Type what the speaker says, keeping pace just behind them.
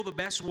the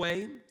best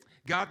way.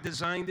 God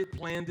designed it,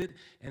 planned it,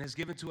 and has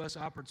given to us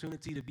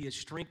opportunity to be a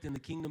strength in the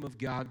kingdom of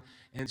God.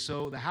 And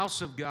so the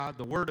house of God,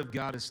 the word of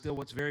God, is still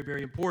what's very,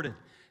 very important.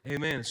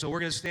 Amen. So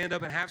we're going to stand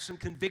up and have some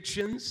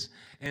convictions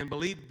and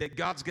believe that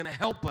God's going to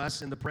help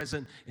us in the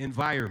present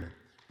environment.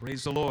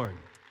 Praise the Lord.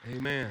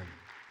 Amen.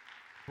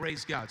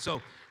 Praise God.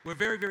 So we're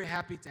very, very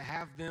happy to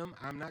have them.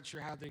 I'm not sure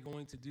how they're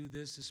going to do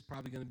this. This is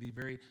probably going to be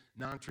very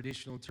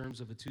non-traditional in terms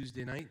of a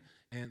Tuesday night,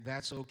 and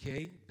that's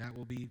okay. That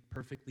will be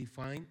perfectly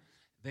fine.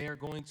 They are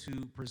going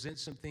to present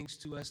some things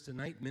to us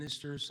tonight,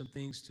 minister some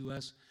things to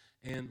us,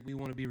 and we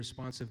want to be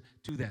responsive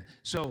to that.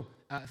 So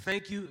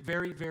thank you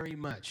very, very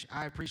much.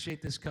 I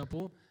appreciate this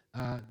couple.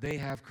 They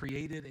have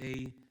created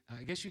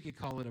I guess you could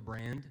call it a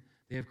brand.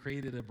 They have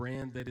created a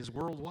brand that is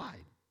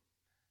worldwide,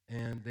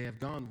 and they have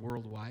gone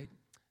worldwide,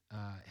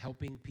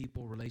 helping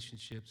people,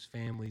 relationships,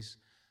 families,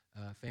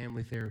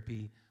 family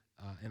therapy,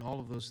 and all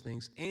of those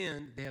things.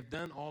 And they have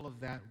done all of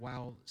that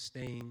while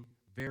staying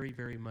very,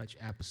 very much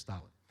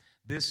apostolic.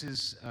 This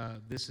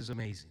is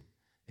amazing,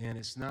 and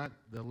it's not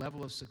the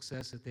level of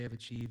success that they have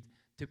achieved.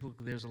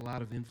 Typically, there's a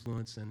lot of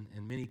influence, and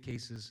in many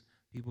cases,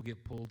 people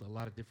get pulled a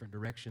lot of different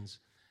directions.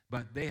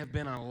 But they have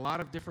been on a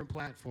lot of different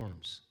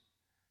platforms,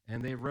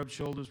 and they've rubbed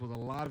shoulders with a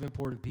lot of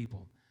important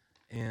people.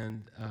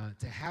 And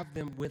to have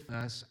them with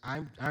us,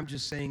 I'm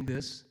just saying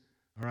this,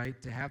 all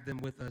right? To have them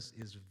with us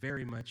is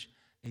very much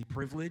a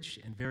privilege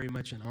and very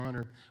much an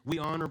honor. We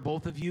honor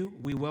both of you.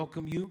 We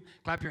welcome you.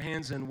 Clap your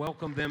hands and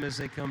welcome them as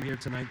they come here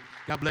tonight.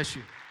 God bless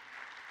you.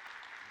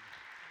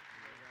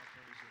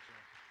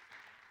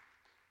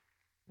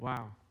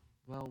 Wow.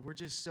 Well, we're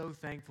just so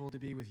thankful to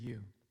be with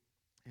you.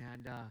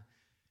 And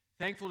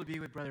thankful to be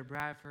with Brother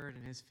Bradford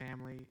and his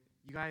family.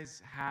 You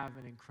guys have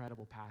an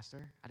incredible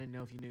pastor. I didn't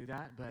know if you knew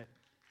that, but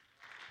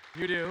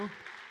you do.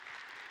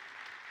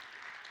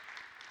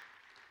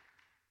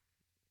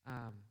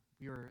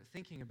 We were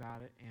thinking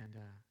about it, and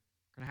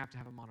we're going to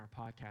have him on our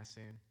podcast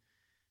soon.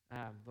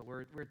 But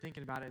we're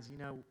thinking about it as,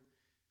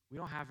 we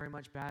don't have very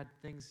much bad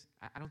things.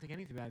 I don't think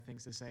anything bad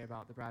things to say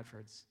about the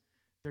Bradfords.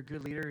 They're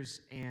good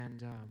leaders,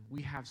 and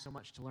we have so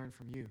much to learn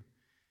from you.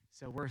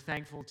 So we're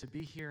thankful to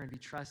be here and be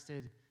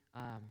trusted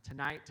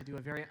tonight to do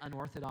a very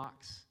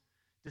unorthodox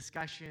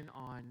discussion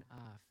on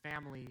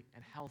family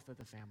and health of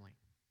the family.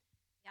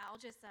 Yeah, I'll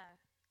just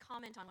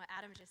comment on what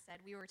Adam just said.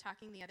 We were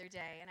talking the other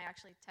day, and I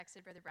actually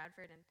texted Brother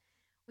Bradford, and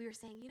we were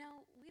saying,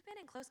 we've been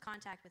in close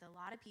contact with a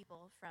lot of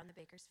people from the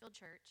Bakersfield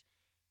Church,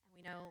 and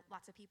we know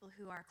lots of people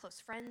who are close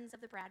friends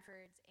of the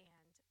Bradfords, and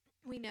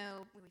we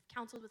know we've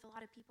counseled with a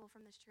lot of people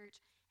from this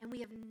church, and we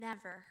have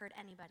never heard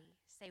anybody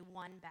say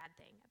one bad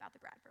thing about the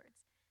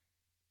Bradfords.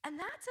 And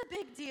that's a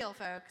big deal,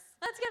 folks.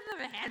 Let's give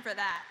them a hand for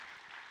that.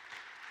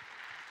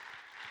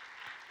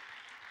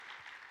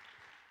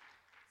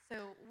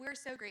 So we're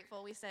so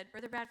grateful. We said,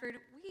 Brother Bradford,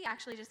 we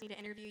actually just need to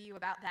interview you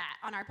about that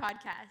on our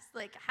podcast.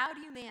 Like, how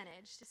do you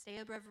manage to stay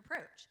above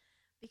reproach?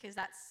 Because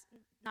that's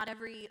not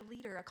every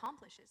leader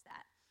accomplishes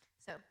that.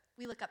 So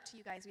we look up to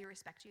you guys. We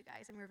respect you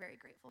guys, and we're very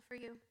grateful for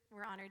you.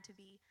 We're honored to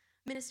be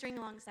ministering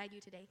alongside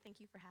you today.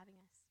 Thank you for having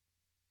us.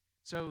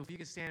 So if you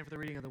could stand for the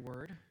reading of the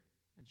word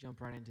and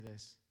jump right into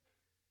this.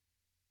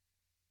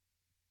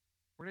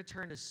 We're going to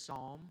turn to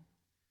Psalm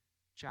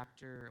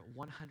chapter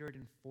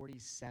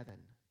 147.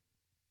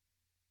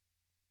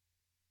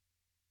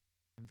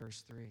 And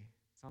verse 3.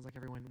 Sounds like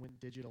everyone went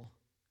digital.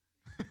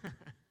 We're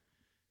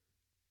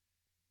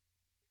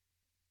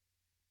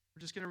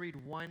just going to read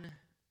one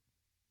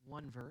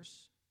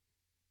verse.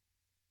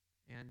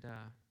 And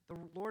the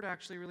Lord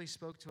actually really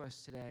spoke to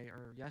us today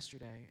or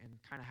yesterday and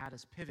kind of had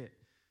us pivot.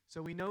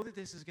 So we know that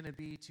this is going to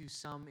be to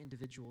some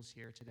individuals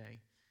here today,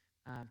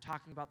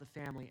 talking about the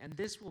family. And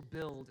this will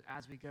build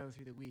as we go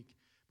through the week.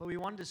 But we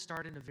wanted to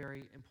start in a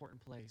very important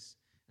place.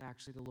 And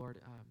actually the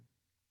Lord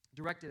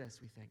directed us,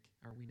 we think,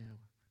 or we know.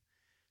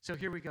 So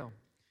here we go.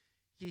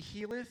 He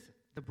healeth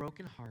the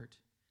broken heart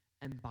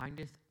and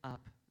bindeth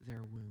up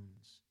their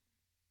wounds.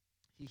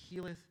 He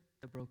healeth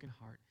the broken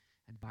heart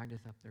and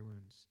bindeth up their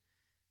wounds.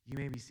 You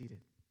may be seated.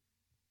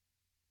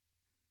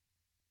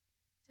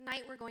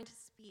 Tonight we're going to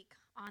speak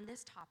on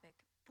this topic,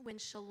 when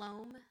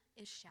shalom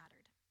is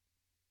shattered.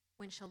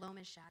 When shalom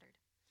is shattered.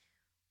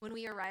 When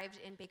we arrived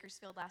in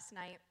Bakersfield last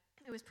night,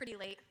 it was pretty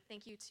late.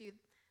 Thank you to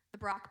the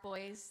Brock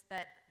boys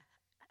that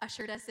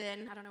ushered us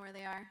in. I don't know where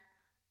they are.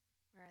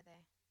 Where are they?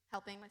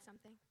 Helping with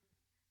something?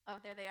 Oh,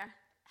 there they are.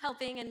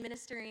 Helping and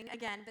ministering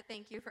again, but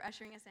thank you for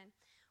ushering us in.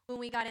 When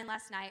we got in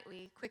last night,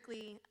 we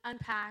quickly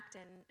unpacked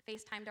and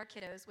FaceTimed our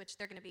kiddos, which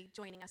they're going to be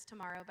joining us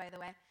tomorrow, by the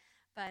way.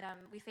 But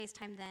we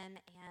FaceTimed then,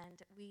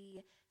 and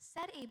we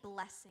said a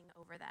blessing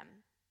over them.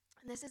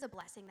 And this is a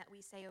blessing that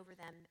we say over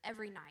them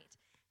every night.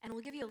 And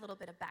we'll give you a little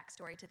bit of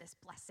backstory to this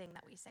blessing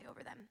that we say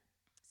over them.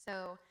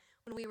 So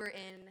when we were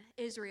in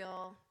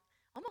Israel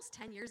almost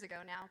 10 years ago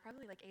now,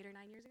 probably like 8 or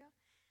 9 years ago,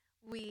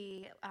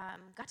 we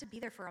got to be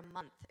there for a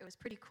month. It was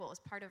pretty cool. It was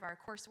part of our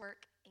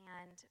coursework,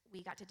 and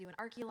we got to do an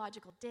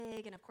archaeological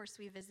dig, and of course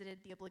we visited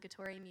the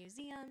obligatory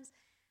museums.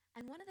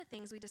 And one of the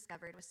things we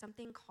discovered was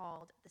something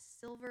called the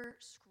Silver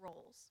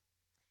Scrolls.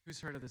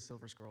 Who's heard of the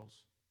Silver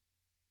Scrolls?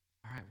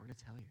 All right, we're going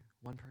to tell you.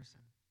 One person.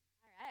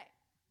 All right.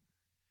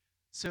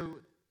 So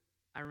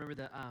I remember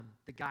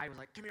the guy was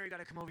like, come here, you got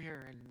to come over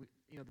here. And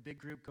the big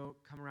group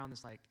come around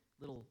this like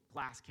little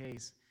glass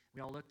case. We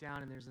all look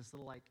down, and there's this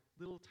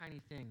little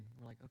tiny thing.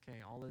 We're like, okay,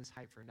 all this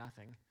hype for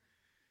nothing.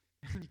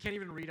 You can't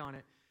even read on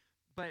it.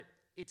 But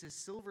it's a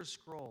silver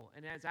scroll,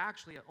 and it's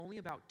actually only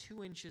about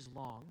 2 inches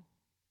long.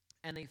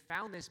 And they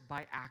found this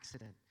by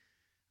accident.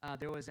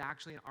 There was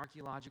actually an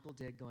archaeological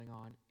dig going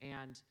on,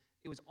 and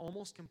it was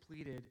almost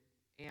completed,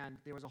 and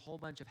there was a whole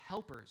bunch of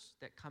helpers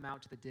that come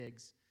out to the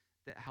digs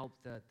that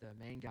helped the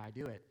main guy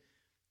do it.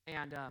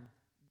 And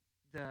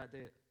the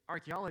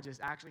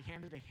archaeologist actually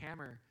handed a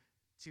hammer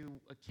to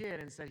a kid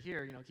and said,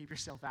 here, keep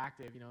yourself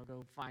active,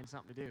 go find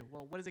something to do.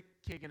 Well, what is a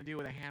kid going to do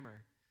with a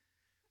hammer?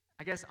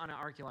 I guess on an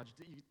archaeologist,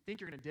 you think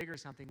you're going to dig or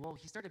something. Well,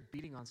 he started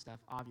beating on stuff,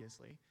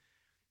 obviously,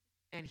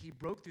 and he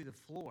broke through the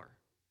floor.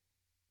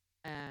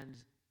 And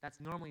that's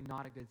normally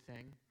not a good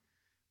thing.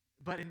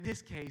 But in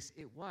this case,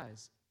 it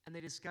was. And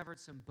they discovered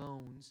some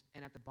bones,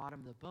 and at the bottom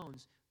of the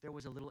bones, there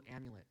was a little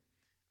amulet,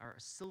 or a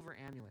silver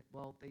amulet.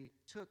 Well, they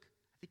took,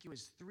 I think it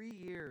was 3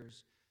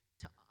 years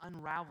to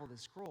unravel the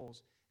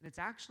scrolls, and it's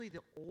actually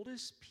the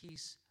oldest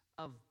piece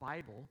of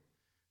Bible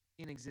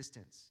in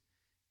existence.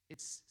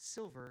 It's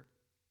silver,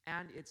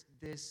 and it's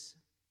this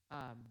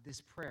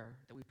prayer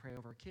that we pray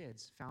over our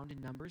kids, found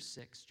in Numbers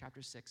 6,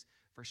 chapter 6,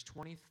 verse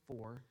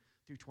 24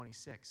 through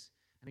 26.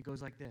 And it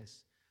goes like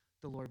this.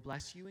 The Lord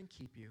bless you and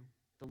keep you.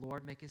 The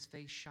Lord make his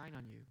face shine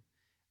on you,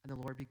 and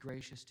the Lord be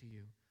gracious to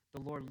you.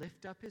 The Lord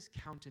lift up his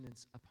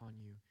countenance upon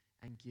you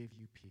and give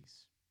you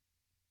peace.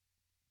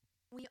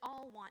 We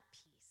all want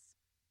peace,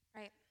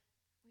 right?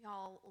 We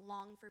all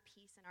long for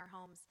peace in our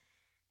homes.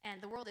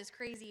 And the world is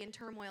crazy in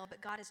turmoil,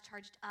 but God has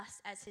charged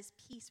us as his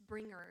peace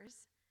bringers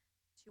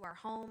to our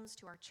homes,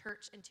 to our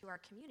church, and to our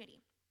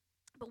community.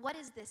 But what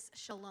is this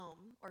shalom,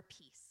 or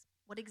peace?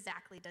 What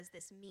exactly does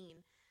this mean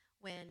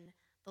when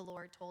the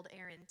Lord told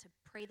Aaron to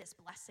pray this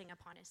blessing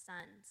upon his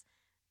sons,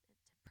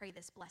 to pray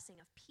this blessing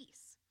of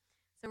peace?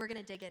 So we're going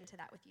to dig into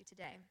that with you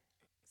today.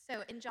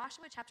 So in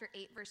Joshua chapter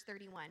 8, verse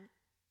 31,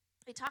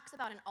 it talks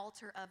about an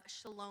altar of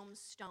shalom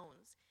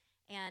stones.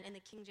 And in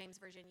the King James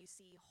Version, you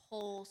see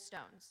whole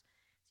stones.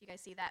 So you guys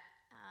see that?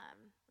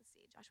 Let's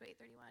see, Joshua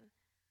 8:31.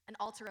 An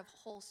altar of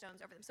whole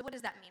stones over them. So what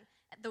does that mean?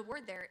 The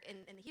word there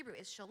in the Hebrew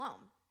is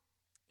shalom.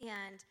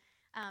 And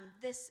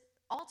this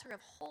altar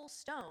of whole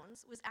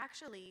stones was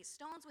actually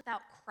stones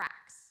without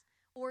cracks.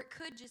 Or it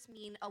could just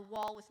mean a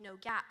wall with no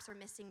gaps or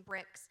missing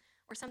bricks,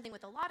 or something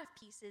with a lot of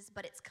pieces,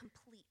 but it's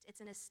complete.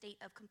 It's in a state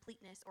of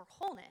completeness or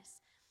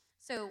wholeness.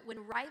 So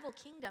when rival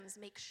kingdoms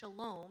make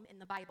shalom in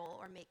the Bible,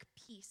 or make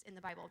peace in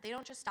the Bible, they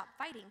don't just stop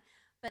fighting,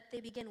 but they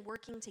begin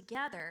working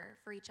together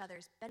for each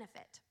other's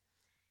benefit.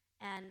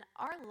 And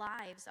our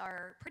lives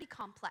are pretty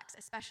complex,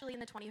 especially in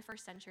the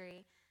 21st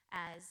century.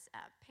 As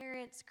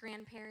parents,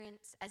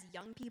 grandparents, as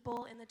young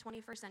people in the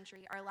 21st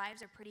century, our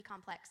lives are pretty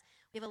complex.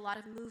 We have a lot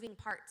of moving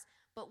parts.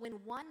 But when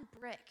one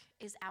brick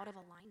is out of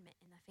alignment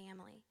in the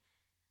family,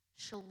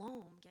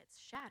 shalom gets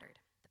shattered.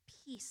 The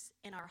peace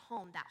in our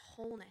home, that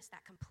wholeness,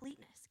 that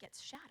completeness gets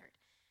shattered.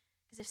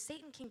 Because if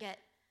Satan can get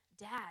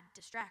dad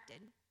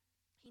distracted,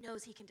 he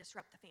knows he can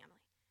disrupt the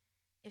family.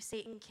 If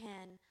Satan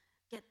can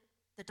get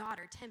the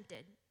daughter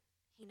tempted,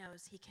 he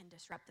knows he can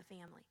disrupt the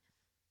family.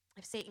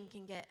 If Satan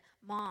can get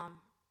mom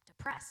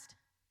depressed,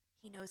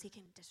 he knows he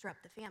can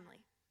disrupt the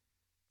family.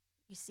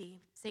 You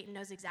see, Satan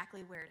knows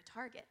exactly where to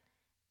target.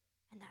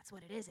 And that's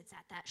what it is. It's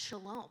at that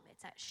shalom.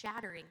 It's at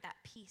shattering that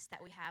peace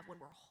that we have when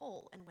we're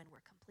whole and when we're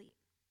complete.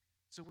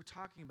 So we're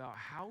talking about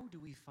how do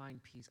we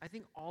find peace? I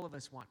think all of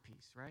us want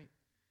peace, right?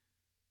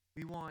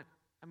 We want,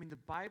 the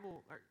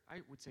Bible, I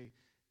would say,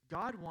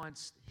 God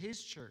wants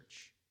his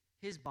church,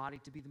 his body,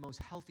 to be the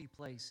most healthy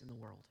place in the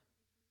world.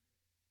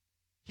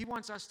 He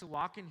wants us to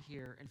walk in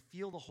here and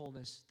feel the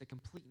wholeness, the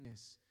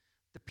completeness,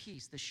 the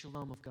peace, the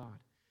shalom of God.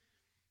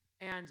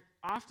 And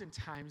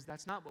oftentimes,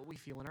 that's not what we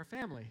feel in our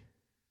family.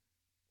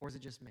 Or is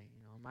it just me?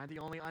 Am I the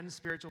only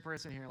unspiritual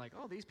person here? Like,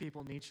 oh, these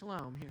people need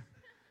shalom.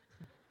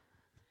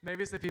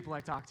 Maybe it's the people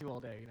I talk to all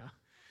day,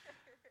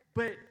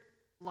 But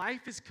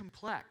life is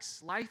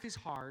complex. Life is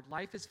hard.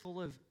 Life is full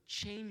of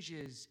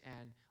changes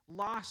and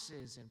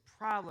losses and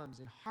problems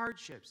and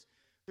hardships.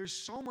 There's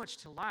so much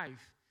to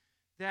life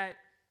that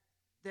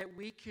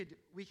we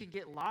can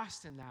get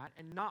lost in that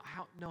and not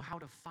know how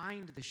to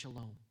find the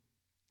shalom.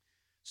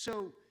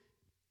 So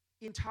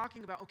in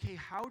talking about, okay,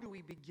 how do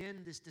we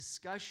begin this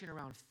discussion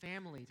around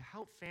family to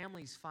help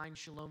families find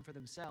shalom for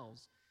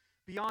themselves,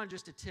 beyond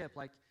just a tip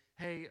like,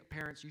 hey,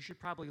 parents, you should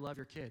probably love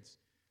your kids.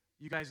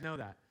 You guys know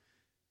that.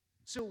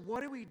 So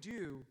what do we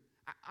do?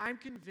 I'm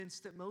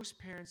convinced that most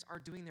parents are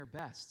doing their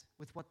best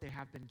with what they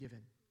have been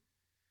given.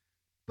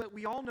 But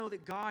we all know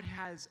that God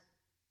has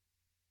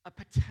a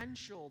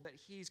potential that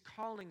he's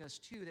calling us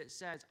to that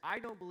says, I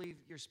don't believe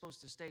you're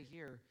supposed to stay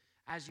here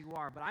as you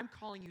are, but I'm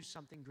calling you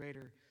something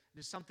greater,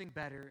 to something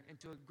better, and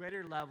to a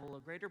greater level, a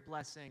greater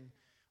blessing,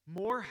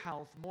 more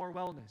health, more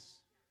wellness.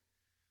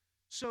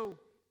 So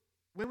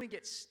when we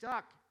get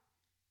stuck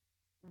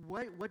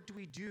what do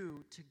we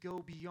do to go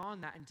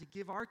beyond that and to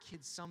give our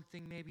kids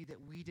something maybe that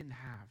we didn't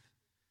have,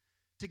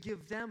 to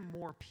give them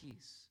more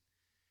peace?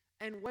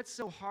 And what's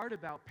so hard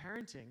about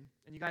parenting,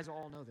 and you guys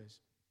all know this,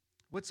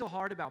 what's so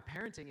hard about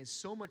parenting is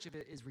so much of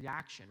it is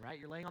reaction, right?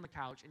 You're laying on the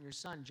couch and your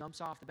son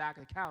jumps off the back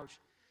of the couch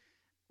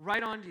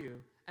right onto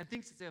you and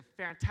thinks it's a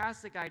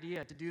fantastic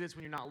idea to do this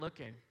when you're not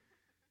looking.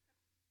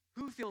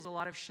 Who feels a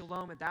lot of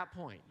shalom at that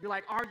point? You're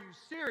like, are you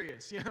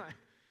serious? You know,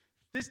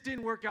 this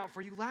didn't work out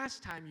for you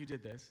last time you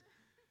did this.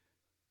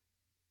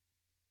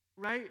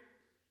 Right?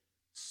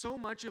 So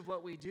much of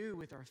what we do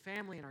with our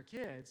family and our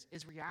kids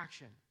is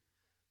reaction.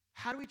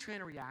 How do we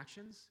train our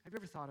reactions? Have you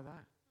ever thought of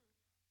that?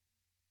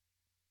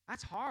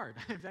 That's hard.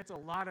 That's a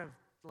lot of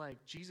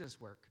Jesus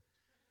work.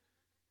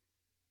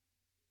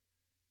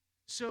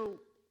 So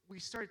we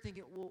started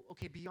thinking, well,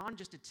 okay, beyond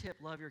just a tip,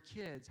 love your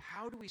kids,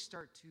 how do we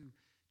start to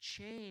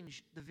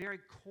change the very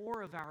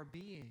core of our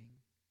being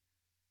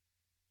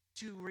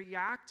to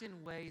react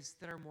in ways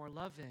that are more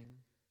loving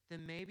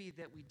than maybe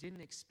that we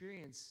didn't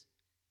experience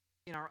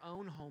in our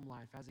own home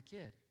life as a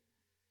kid?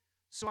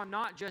 So I'm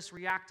not just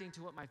reacting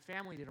to what my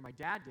family did or my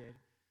dad did,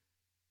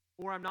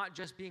 or I'm not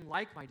just being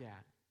like my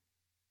dad,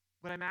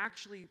 but I'm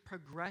actually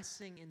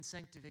progressing in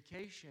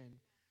sanctification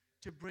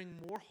to bring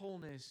more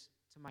wholeness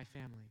to my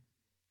family.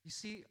 You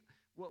see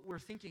what we're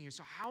thinking here.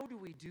 So how do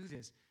we do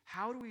this?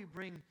 How do we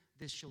bring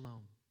this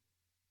shalom?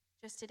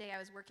 Just today, I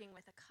was working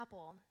with a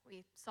couple.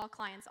 We saw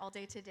clients all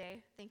day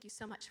today. Thank you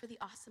so much for the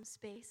awesome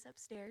space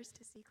upstairs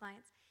to see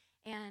clients.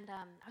 And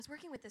I was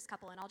working with this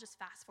couple, and I'll just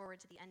fast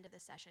forward to the end of the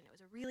session. It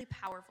was a really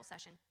powerful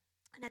session.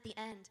 And at the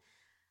end,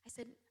 I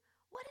said,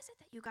 what is it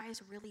that you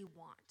guys really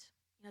want?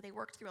 You know, they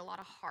worked through a lot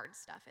of hard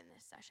stuff in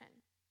this session.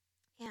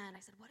 And I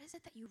said, what is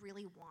it that you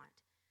really want?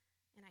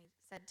 And I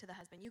said to the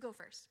husband, you go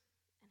first.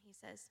 And he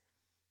says,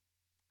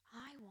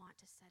 I want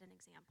to set an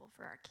example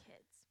for our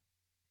kids.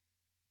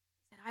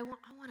 He said, I want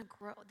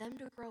them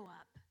to grow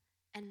up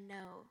and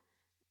know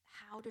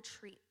how to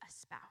treat a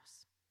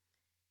spouse.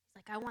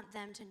 He's like, I want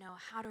them to know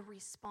how to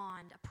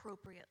respond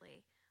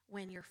appropriately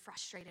when you're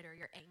frustrated or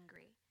you're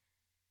angry.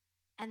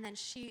 And then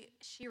she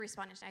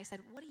responded, and I said,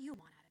 what do you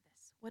want out of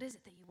this? What is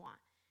it that you want?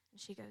 And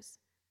she goes,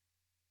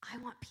 I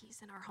want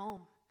peace in our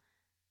home.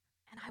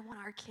 And I want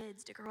our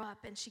kids to grow up.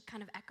 And she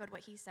kind of echoed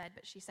what he said,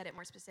 but she said it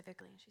more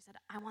specifically. And she said,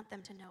 I want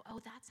them to know, oh,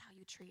 that's how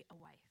you treat a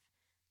wife.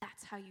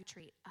 That's how you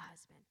treat a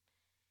husband.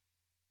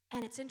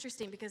 And it's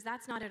interesting because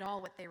that's not at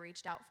all what they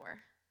reached out for.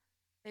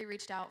 They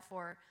reached out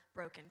for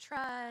broken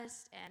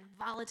trust and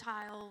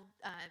volatile,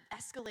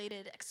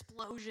 escalated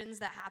explosions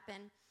that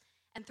happen.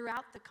 And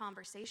throughout the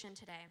conversation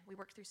today, we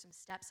worked through some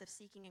steps of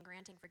seeking and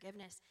granting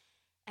forgiveness.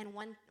 And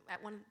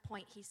at one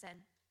point he said,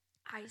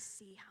 I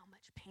see how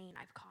much pain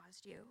I've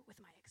caused you with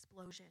my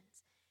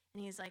explosions.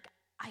 And he's like,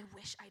 I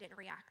wish I didn't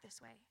react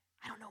this way.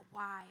 I don't know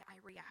why I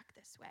react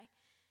this way.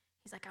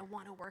 He's like, I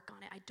want to work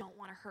on it. I don't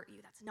want to hurt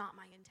you. That's not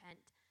my intent.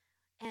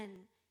 And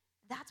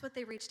that's what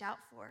they reached out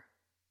for.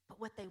 But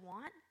what they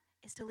want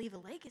is to leave a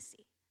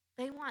legacy.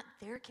 They want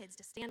their kids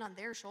to stand on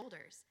their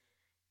shoulders.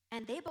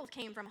 And they both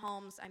came from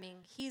homes, I mean,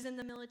 he's in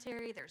the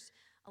military. There's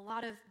a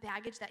lot of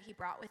baggage that he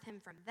brought with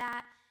him from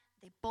that.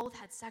 They both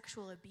had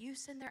sexual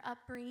abuse in their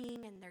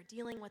upbringing, and they're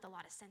dealing with a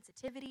lot of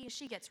sensitivity.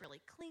 She gets really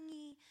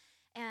clingy.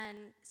 And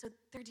so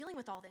they're dealing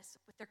with all this,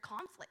 with their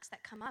conflicts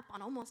that come up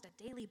on almost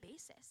a daily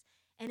basis.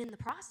 And in the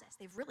process,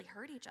 they've really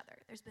hurt each other.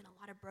 There's been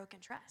a lot of broken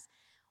trust.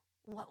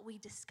 What we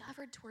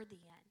discovered toward the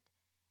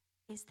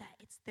end is that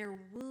it's their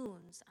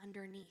wounds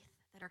underneath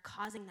that are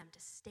causing them to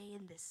stay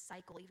in this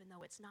cycle, even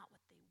though it's not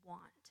what they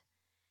want.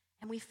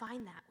 And we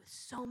find that with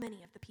so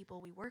many of the people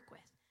we work with.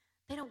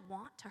 They don't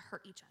want to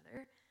hurt each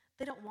other.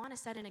 They don't want to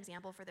set an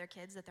example for their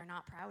kids that they're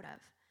not proud of.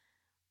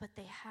 But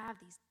they have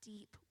these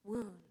deep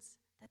wounds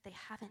that they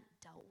haven't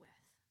dealt with.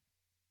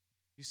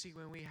 You see,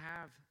 when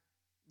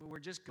we're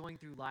just going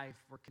through life,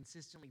 we're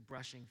consistently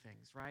brushing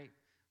things, right?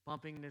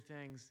 Bumping into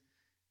things.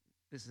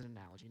 This is an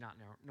analogy, not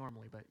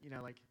normally, but,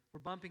 we're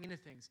bumping into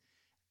things.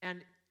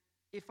 And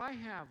if I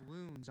have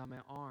wounds on my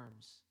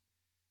arms,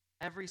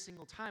 every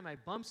single time I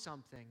bump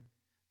something,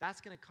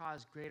 that's going to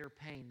cause greater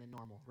pain than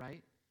normal,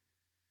 right?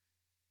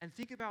 And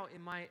think about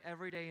in my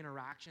everyday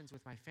interactions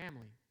with my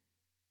family.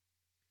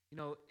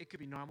 It could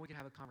be normal, we could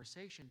have a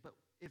conversation, but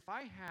if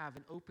I have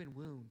an open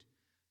wound,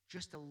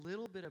 just a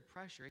little bit of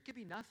pressure, it could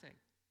be nothing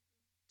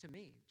to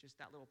me, just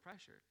that little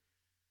pressure.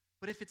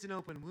 But if it's an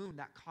open wound,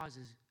 that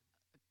causes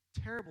a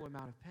terrible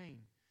amount of pain.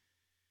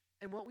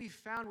 And what we've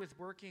found with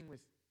working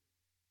with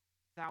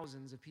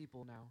thousands of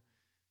people now,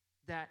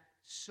 that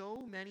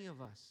so many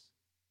of us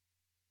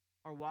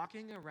are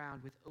walking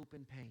around with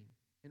open pain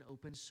and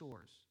open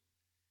sores.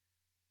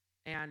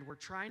 And we're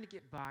trying to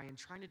get by and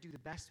trying to do the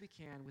best we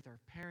can with our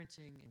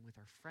parenting and with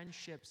our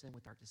friendships and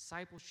with our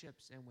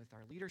discipleships and with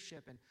our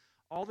leadership and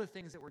all the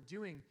things that we're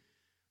doing.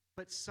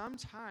 But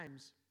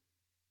sometimes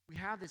we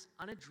have this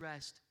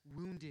unaddressed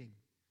wounding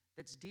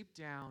that's deep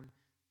down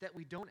that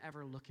we don't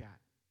ever look at,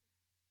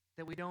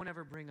 that we don't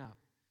ever bring up.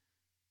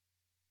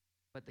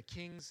 But the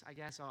kings, I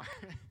guess, are.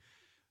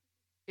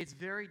 It's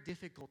very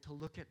difficult to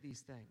look at these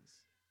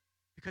things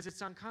because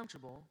it's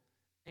uncomfortable.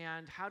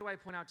 And how do I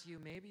point out to you,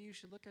 maybe you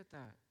should look at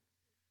that?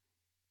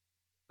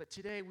 But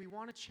today we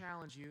want to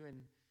challenge you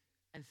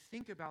and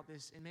think about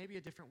this in maybe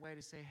a different way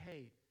to say,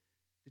 hey,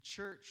 the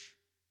church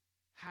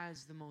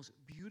has the most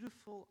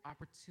beautiful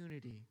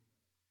opportunity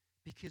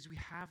because we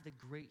have the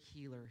great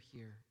healer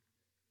here.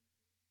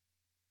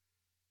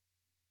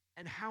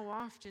 And how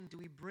often do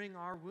we bring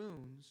our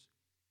wounds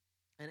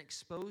and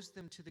expose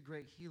them to the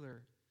great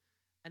healer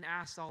and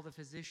ask all the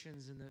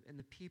physicians and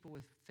the people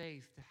with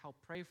faith to help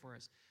pray for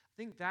us? I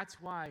think that's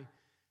why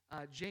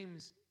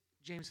James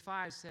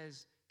 5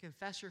 says,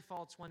 confess your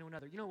faults one to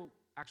another. You know,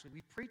 actually,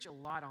 we preach a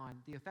lot on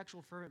the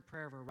effectual fervent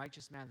prayer of a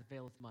righteous man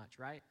availeth much,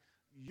 right?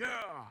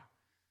 Yeah!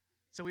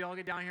 So we all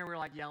get down here, we're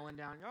like yelling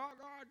down, oh,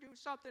 God, do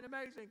something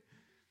amazing,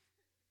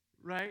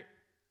 right?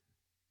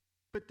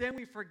 But then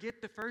we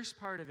forget the first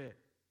part of it.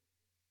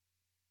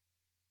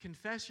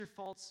 Confess your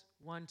faults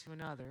one to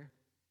another.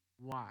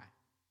 Why?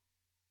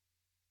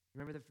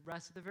 Remember the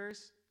rest of the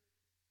verse?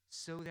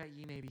 So that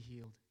ye may be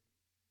healed.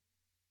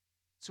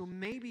 So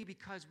maybe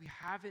because we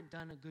haven't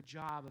done a good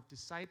job of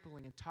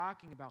discipling and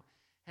talking about,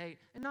 hey,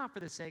 and not for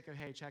the sake of,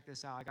 hey, check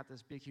this out, I got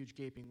this big, huge,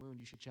 gaping wound,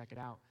 you should check it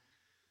out.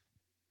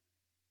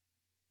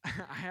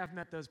 I have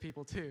met those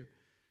people too.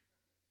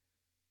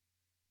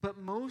 But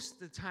most of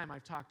the time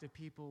I've talked to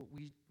people,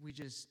 we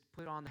just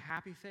put on the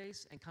happy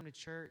face and come to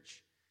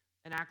church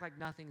and act like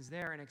nothing's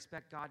there and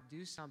expect God to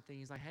do something.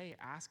 He's like, hey,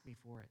 ask me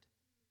for it.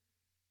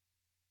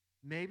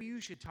 Maybe you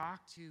should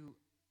talk to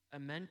a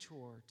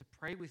mentor to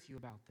pray with you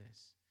about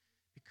this,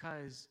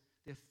 because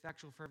the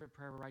effectual fervent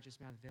prayer of a righteous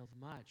man availeth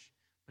much.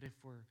 But if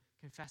we're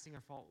confessing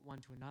our fault one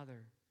to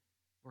another,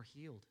 we're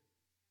healed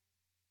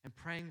and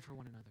praying for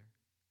one another.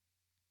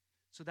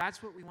 So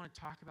that's what we want to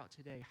talk about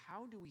today.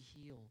 How do we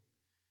heal?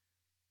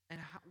 And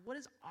what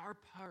is our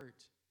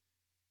part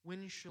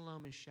when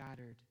shalom is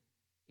shattered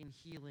in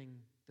healing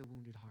the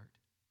wounded heart?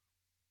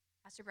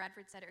 Pastor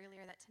Bradford said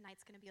earlier that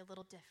tonight's going to be a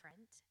little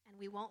different, and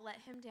we won't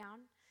let him down.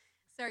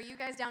 So are you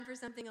guys down for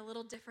something a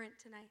little different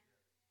tonight?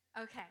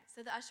 Okay,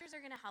 so the ushers are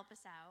going to help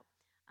us out.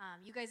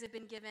 You guys have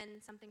been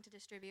given something to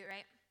distribute,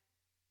 right?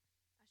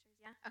 Ushers,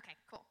 yeah? Okay,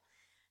 cool.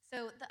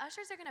 So the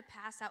ushers are going to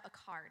pass out a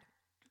card.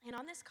 And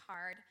on this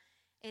card,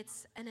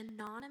 it's an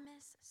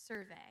anonymous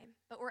survey,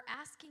 but we're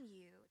asking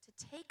you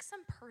to take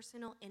some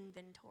personal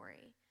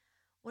inventory.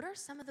 What are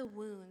some of the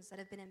wounds that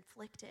have been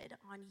inflicted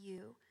on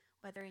you,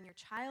 whether in your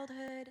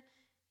childhood,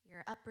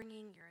 your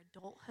upbringing, your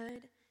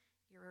adulthood,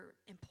 your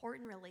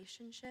important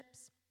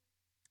relationships?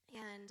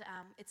 And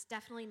it's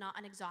definitely not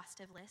an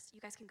exhaustive list. You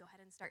guys can go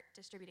ahead and start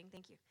distributing.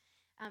 Thank you.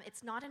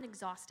 It's not an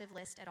exhaustive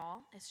list at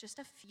all. It's just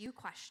a few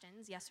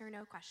questions, yes or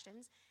no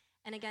questions.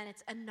 And again,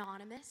 it's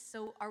anonymous.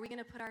 So are we going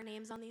to put our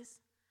names on these?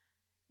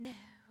 No.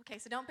 Okay,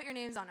 so don't put your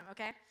names on them,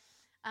 okay?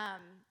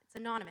 It's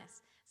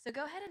anonymous. So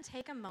go ahead and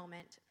take a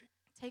moment,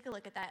 take a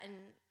look at that, and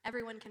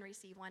everyone can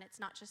receive one. It's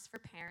not just for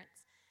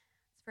parents.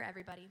 It's for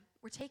everybody.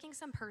 We're taking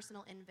some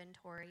personal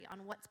inventory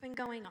on what's been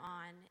going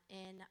on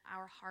in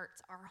our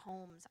hearts, our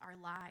homes, our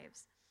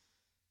lives.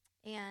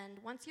 And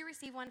once you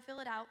receive one, fill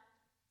it out.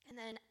 And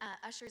then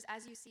ushers,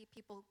 as you see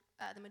people,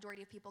 the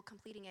majority of people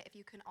completing it, if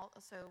you can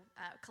also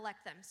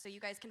collect them. So you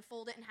guys can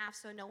fold it in half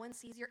so no one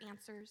sees your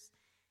answers.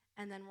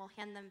 And then we'll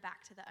hand them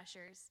back to the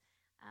ushers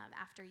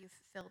after you've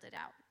filled it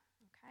out,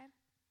 okay?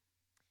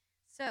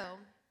 So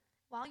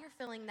while you're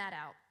filling that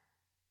out,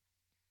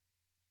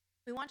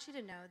 we want you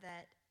to know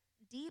that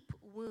deep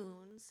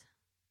wounds,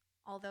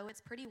 although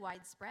it's pretty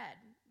widespread,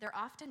 they're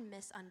often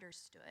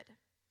misunderstood.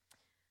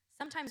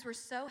 Sometimes we're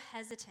so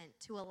hesitant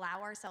to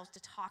allow ourselves to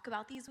talk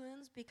about these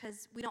wounds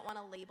because we don't want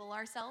to label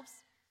ourselves.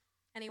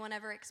 Anyone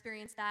ever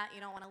experienced that?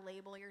 You don't want to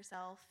label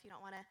yourself. You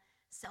don't want to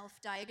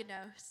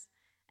self-diagnose.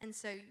 And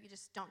so you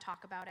just don't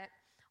talk about it.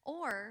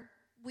 Or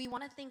we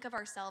want to think of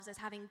ourselves as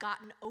having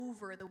gotten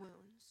over the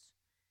wounds,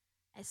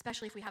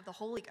 especially if we have the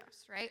Holy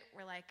Ghost, right?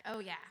 We're like, oh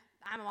yeah,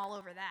 I'm all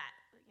over that.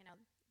 You know,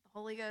 the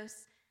Holy Ghost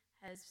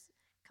has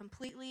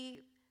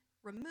completely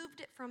removed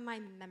it from my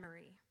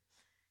memory.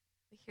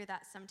 We hear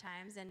that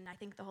sometimes, and I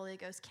think the Holy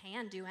Ghost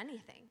can do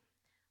anything.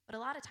 But a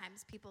lot of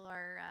times people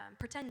are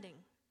pretending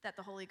that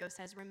the Holy Ghost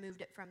has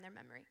removed it from their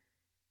memory.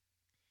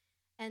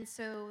 And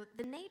so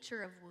the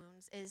nature of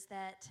wounds is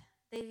that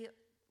they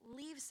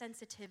leave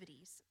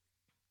sensitivities,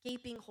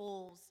 gaping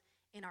holes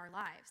in our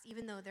lives,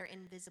 even though they're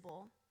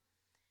invisible.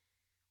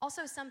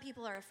 Also, some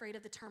people are afraid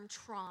of the term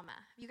trauma.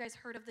 Have you guys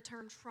heard of the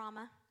term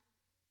trauma?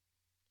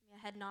 Give me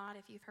a head nod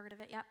if you've heard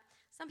of it. Yep.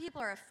 Some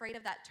people are afraid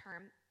of that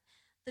term.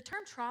 The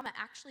term trauma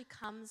actually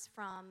comes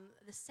from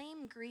the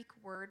same Greek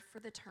word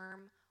for the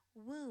term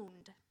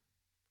wound.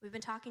 We've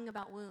been talking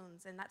about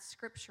wounds, and that's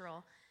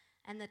scriptural.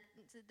 And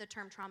the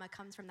term trauma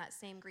comes from that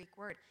same Greek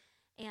word.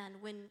 And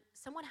when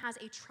someone has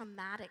a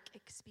traumatic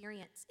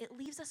experience, it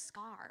leaves a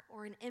scar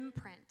or an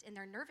imprint in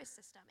their nervous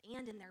system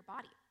and in their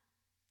body.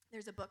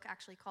 There's a book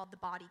actually called The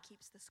Body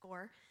Keeps the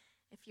Score.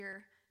 If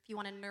you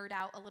want to nerd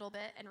out a little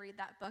bit and read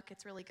that book,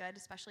 it's really good,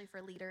 especially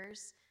for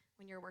leaders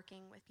when you're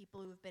working with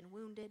people who have been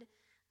wounded.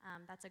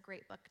 That's a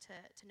great book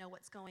to know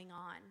what's going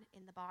on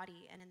in the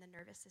body and in the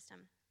nervous system.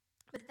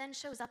 but it then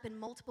shows up in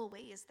multiple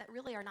ways that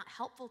really are not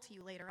helpful to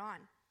you later on.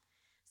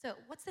 So,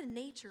 what's the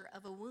nature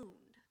of a wound?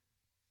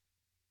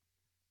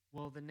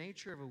 Well, the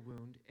nature of a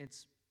wound,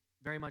 it's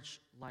very much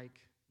like,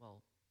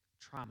 well,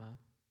 trauma.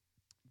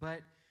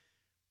 But,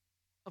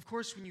 of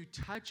course, when you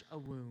touch a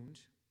wound,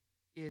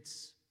 it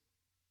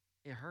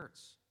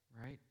hurts,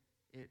 right?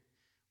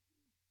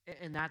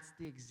 And that's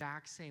the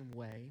exact same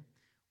way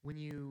when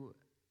you,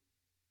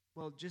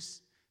 well,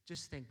 just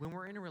think, when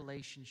we're in a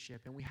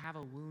relationship and we have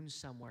a wound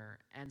somewhere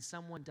and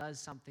someone does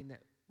something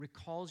that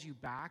recalls you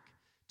back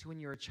to when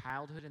you're a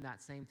childhood and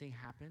that same thing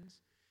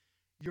happens,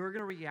 you're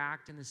going to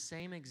react in the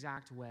same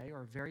exact way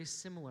or very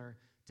similar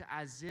to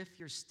as if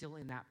you're still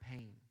in that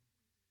pain.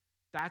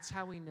 That's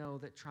how we know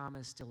that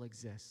trauma still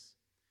exists.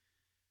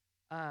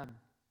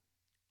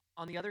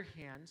 On the other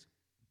hand,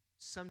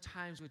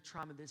 sometimes with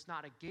trauma, it's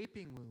not a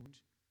gaping wound,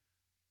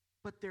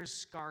 but there's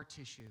scar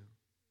tissue.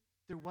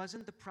 There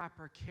wasn't the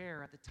proper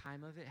care at the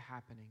time of it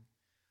happening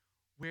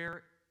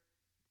where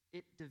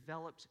it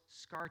developed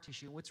scar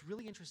tissue. And what's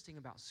really interesting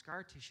about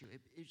scar tissue,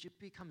 it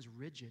becomes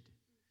rigid.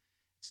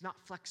 It's not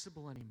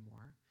flexible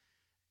anymore.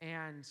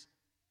 And,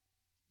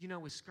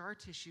 with scar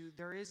tissue,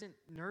 there isn't,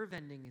 nerve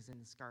endings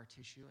in scar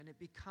tissue, and it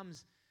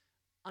becomes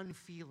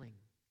unfeeling.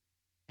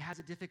 It has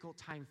a difficult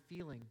time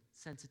feeling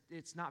since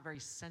it's not very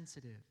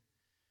sensitive.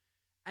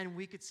 And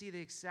we could see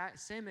the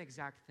same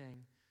exact thing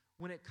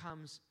when it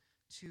comes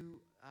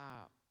to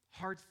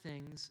hard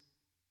things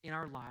in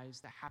our lives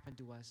that happen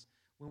to us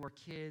when we're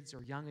kids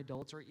or young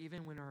adults or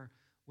even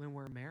when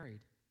we're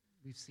married.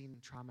 We've seen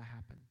trauma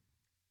happen.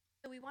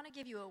 So we want to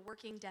give you a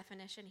working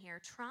definition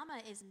here. Trauma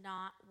is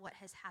not what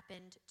has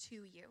happened to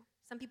you.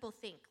 Some people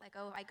think like,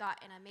 oh, I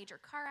got in a major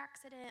car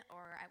accident,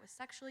 or I was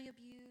sexually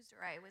abused,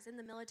 or I was in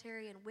the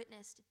military and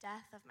witnessed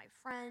death of my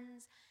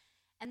friends.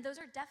 And those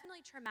are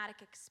definitely traumatic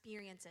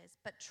experiences,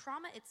 but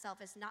trauma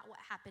itself is not what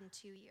happened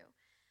to you.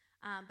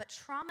 But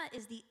trauma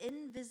is the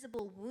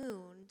invisible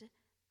wound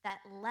that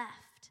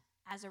left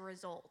as a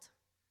result.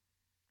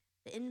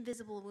 The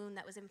invisible wound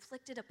that was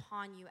inflicted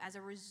upon you as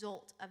a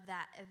result of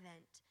that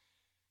event.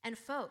 And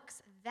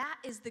folks, that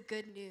is the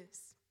good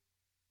news.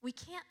 We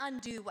can't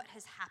undo what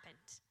has happened.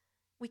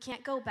 We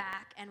can't go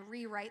back and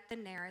rewrite the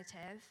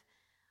narrative.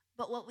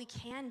 But what we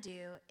can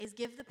do is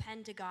give the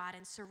pen to God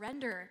and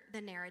surrender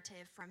the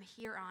narrative from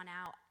here on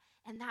out.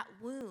 And that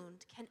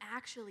wound can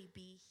actually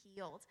be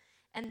healed.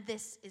 And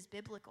this is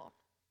biblical.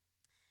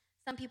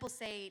 Some people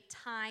say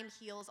time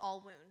heals all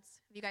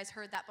wounds. Have you guys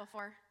heard that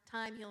before?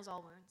 Time heals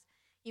all wounds.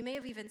 You may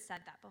have even said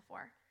that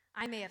before.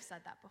 I may have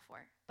said that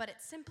before. But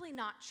it's simply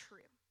not true.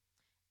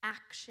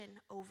 Action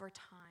over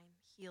time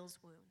heals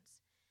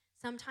wounds.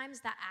 Sometimes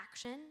that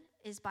action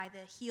is by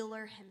the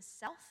healer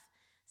himself.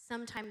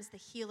 Sometimes the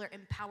healer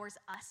empowers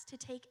us to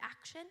take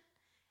action.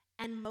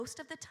 And most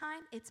of the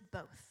time, it's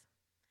both.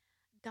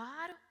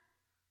 God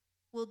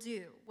will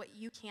do what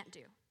you can't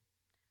do,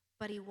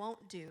 but he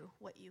won't do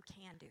what you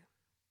can do.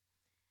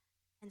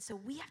 And so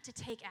we have to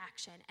take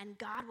action, and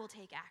God will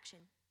take action.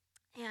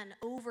 And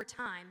over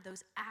time,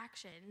 those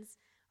actions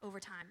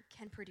over time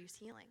can produce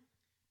healing.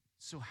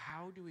 So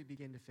how do we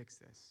begin to fix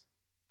this?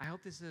 I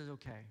hope this is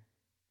okay.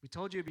 We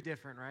told you it'd be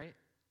different, right?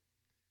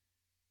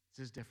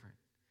 This is different.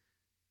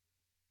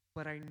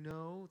 But I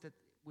know that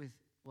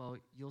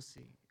you'll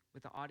see,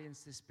 with the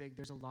audience this big,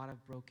 there's a lot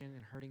of broken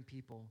and hurting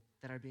people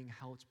that are being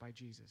helped by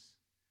Jesus.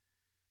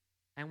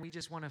 And we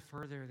just want to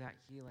further that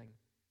healing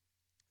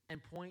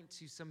and point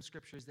to some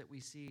scriptures that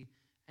we see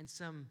and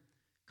some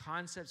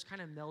concepts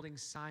kind of melding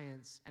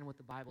science and what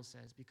the Bible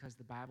says, because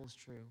the Bible's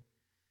true.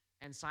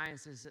 And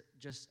science is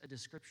just a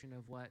description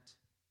of what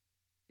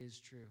is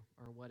true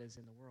or what is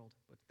in the world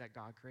that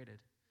God created.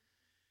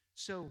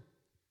 So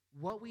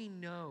what we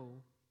know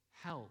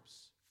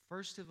helps,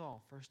 first and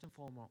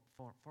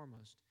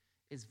foremost,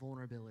 is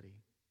vulnerability.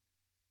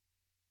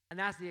 And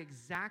that's the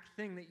exact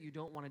thing that you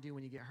don't want to do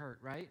when you get hurt,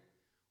 right?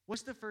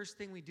 What's the first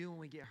thing we do when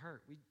we get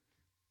hurt? We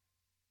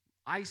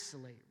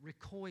isolate,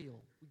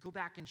 recoil. We go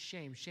back in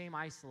shame. Shame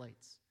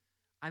isolates.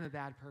 I'm a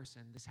bad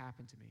person. This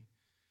happened to me.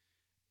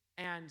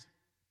 And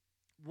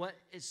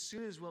as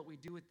soon as what we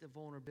do with the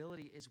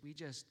vulnerability is we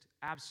just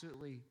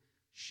absolutely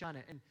shun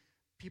it. And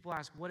people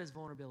ask, what is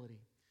vulnerability?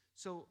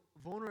 So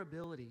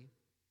vulnerability,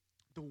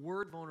 the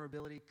word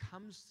vulnerability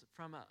comes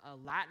from a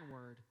Latin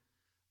word.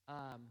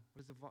 What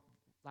is the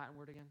Latin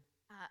word again?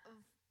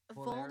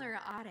 Vulnerare.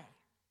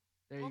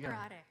 There you go.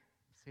 Vulnerare.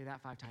 Say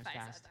that 5 times if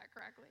fast. I said that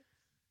correctly.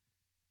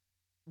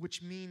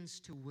 Which means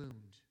to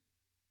wound.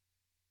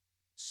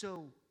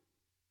 So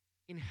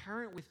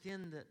inherent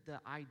within the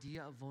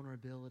idea of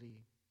vulnerability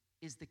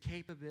is the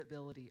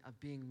capability of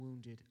being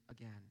wounded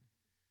again.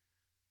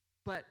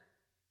 But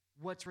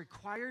what's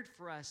required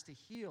for us to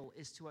heal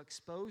is to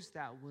expose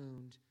that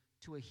wound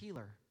to a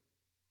healer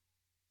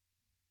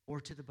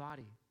or to the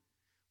body.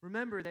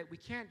 Remember that we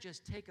can't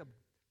just take a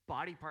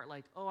body part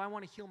like, oh, I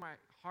want to heal my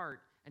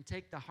heart, and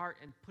take the heart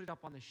and put it up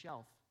on the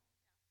shelf.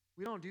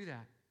 We don't do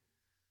that.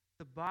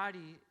 The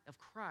body of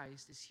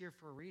Christ is here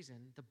for a reason.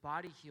 The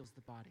body heals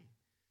the body.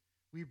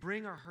 We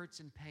bring our hurts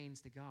and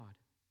pains to God.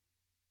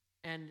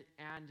 and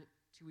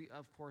to,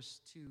 of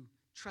course, to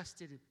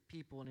trusted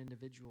people and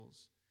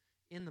individuals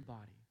in the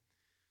body.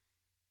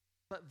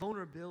 But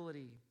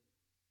vulnerability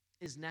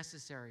is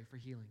necessary for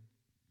healing.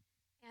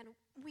 And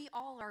we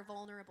all are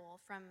vulnerable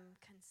from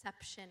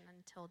conception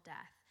until death.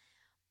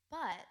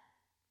 But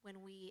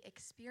when we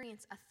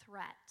experience a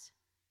threat,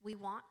 we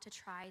want to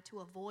try to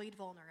avoid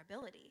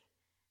vulnerability.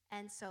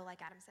 And so,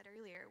 like Adam said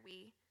earlier,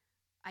 we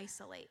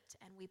isolate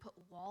and we put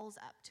walls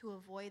up to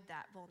avoid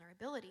that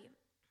vulnerability.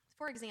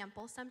 For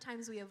example,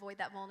 sometimes we avoid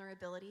that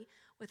vulnerability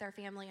with our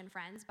family and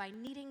friends by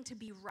needing to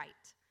be right.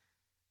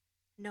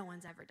 No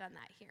one's ever done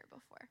that here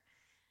before.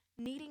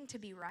 Needing to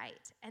be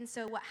right. And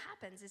so what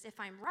happens is if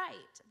I'm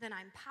right, then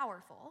I'm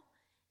powerful.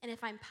 And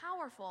if I'm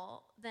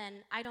powerful, then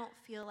I don't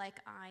feel like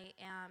I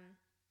am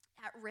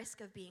at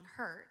risk of being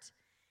hurt.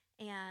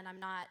 And I'm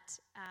not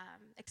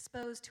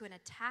exposed to an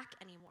attack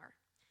anymore.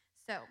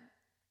 So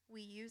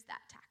we use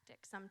that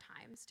tactic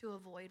sometimes to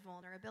avoid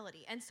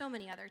vulnerability, and so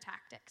many other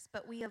tactics.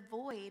 But we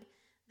avoid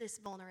this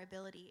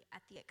vulnerability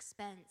at the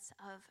expense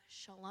of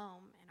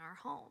shalom in our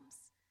homes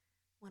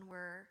when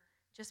we're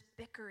just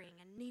bickering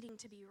and needing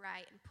to be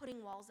right and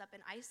putting walls up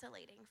and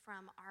isolating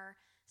from our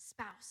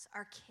spouse,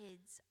 our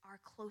kids, our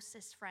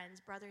closest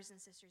friends, brothers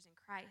and sisters in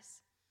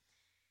Christ.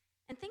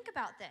 And think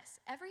about this.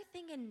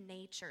 Everything in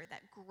nature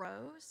that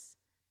grows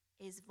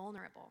is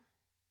vulnerable.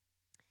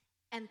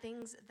 And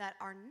things that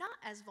are not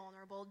as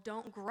vulnerable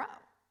don't grow.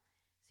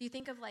 So you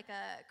think of like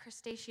a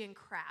crustacean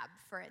crab,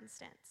 for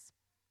instance.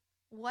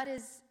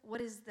 What's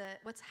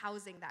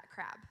housing that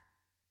crab?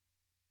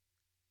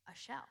 A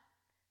shell.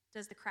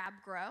 Does the crab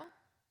grow?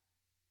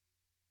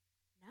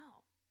 No,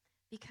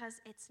 because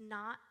it's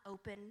not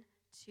open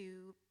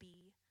to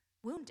be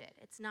wounded.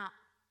 It's not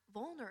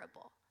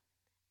vulnerable.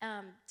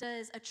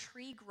 Does a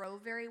tree grow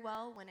very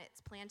well when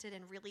it's planted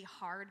in really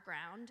hard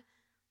ground?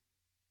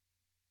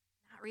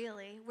 Not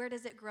really. Where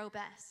does it grow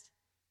best?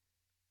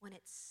 When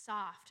it's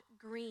soft,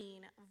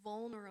 green,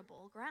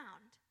 vulnerable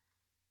ground.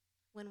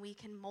 When we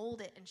can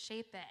mold it and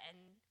shape it, and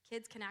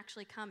kids can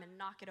actually come and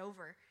knock it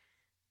over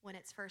when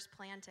it's first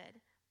planted.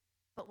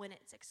 But when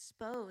it's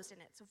exposed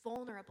and it's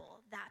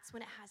vulnerable, that's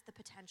when it has the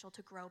potential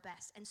to grow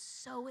best. And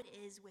so it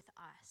is with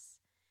us.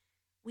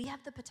 We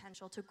have the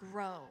potential to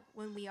grow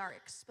when we are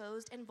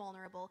exposed and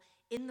vulnerable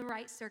in the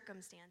right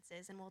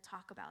circumstances, and we'll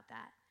talk about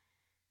that.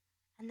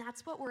 And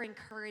that's what we're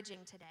encouraging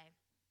today.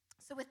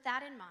 So with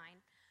that in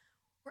mind,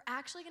 we're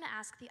actually going to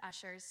ask the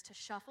ushers to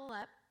shuffle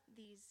up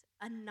these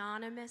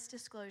anonymous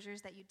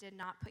disclosures that you did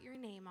not put your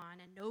name on,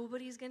 and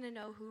nobody's going to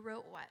know who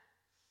wrote what.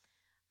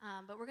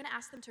 But we're going to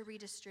ask them to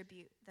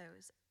redistribute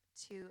those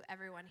to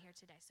everyone here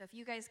today. So if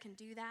you guys can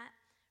do that,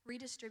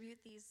 redistribute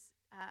these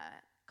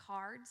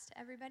cards to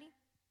everybody.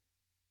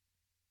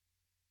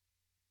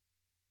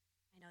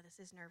 I know this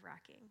is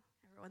nerve-wracking.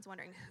 Everyone's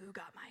wondering, who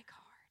got my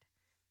card?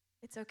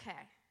 It's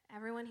okay.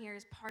 Everyone here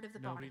is part of the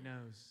body. Nobody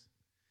knows.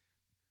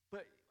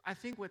 But I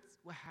think what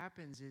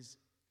happens is,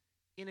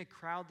 in a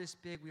crowd this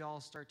big, we all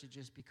start to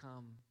just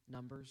become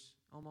numbers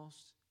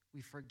almost.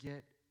 We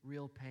forget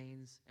real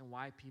pains and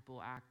why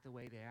people act the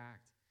way they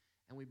act.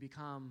 And we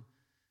become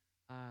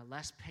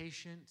less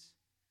patient.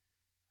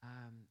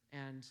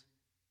 And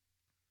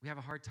we have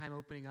a hard time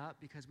opening up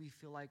because we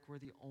feel like we're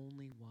the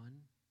only one.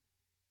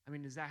 I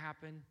mean, does that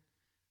happen?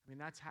 I mean,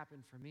 that's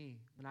happened for me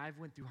when I've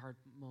went through hard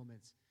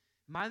moments.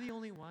 Am I the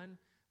only one?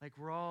 Like,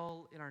 we're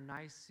all in our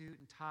nice suit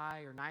and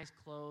tie or nice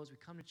clothes. We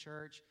come to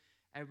church.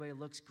 Everybody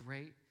looks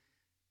great.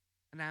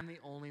 And I'm the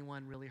only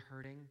one really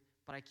hurting,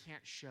 but I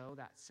can't show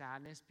that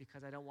sadness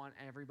because I don't want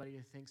everybody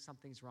to think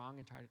something's wrong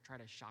and try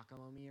to shock them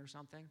on me or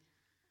something.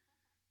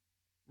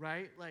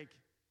 Right? Like,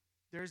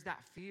 there's that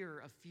fear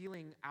of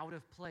feeling out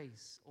of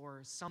place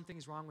or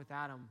something's wrong with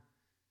Adam.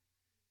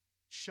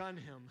 Shun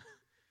him.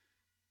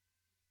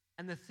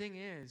 And the thing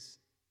is,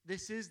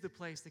 this is the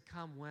place to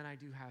come when I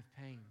do have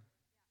pain.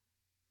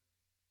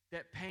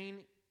 That pain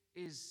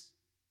is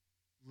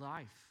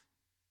life.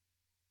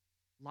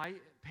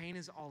 Pain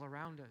is all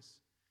around us.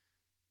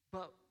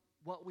 But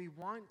what we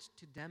want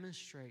to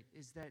demonstrate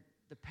is that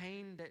the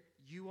pain that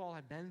you all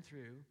have been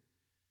through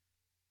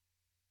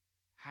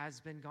has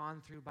been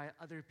gone through by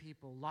other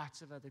people,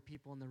 lots of other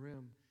people in the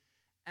room.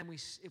 And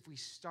if we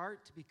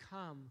start to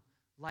become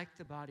like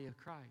the body of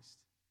Christ,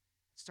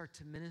 start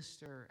to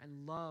minister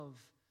and love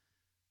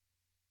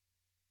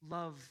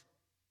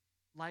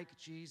like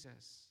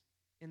Jesus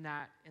in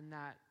that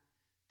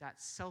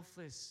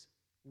selfless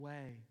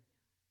way,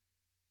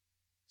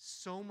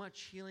 so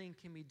much healing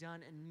can be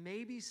done, and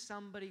maybe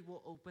somebody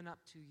will open up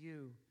to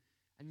you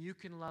and you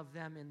can love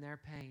them in their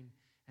pain,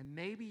 and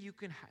maybe you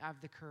can have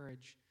the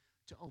courage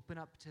to open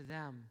up to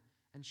them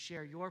and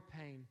share your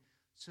pain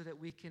so that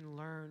we can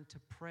learn to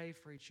pray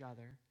for each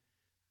other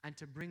and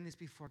to bring this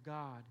before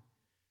God,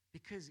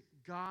 because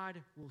God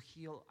will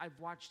heal. I've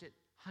watched it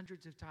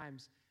hundreds of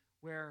times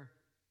where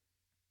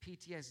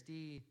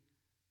PTSD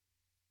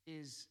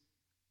is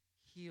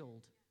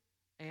healed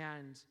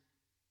and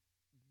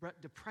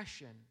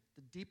depression,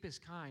 the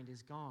deepest kind,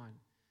 is gone.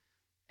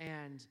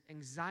 And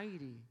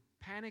anxiety,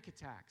 panic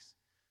attacks,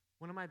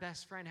 One of my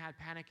best friends had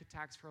panic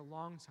attacks for a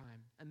long time.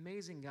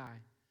 Amazing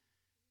guy.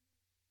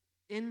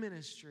 In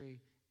ministry,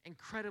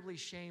 incredibly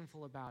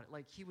shameful about it.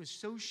 Like, he was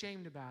so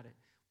shamed about it.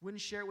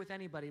 Wouldn't share it with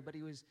anybody, but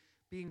he was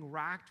being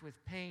racked with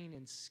pain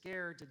and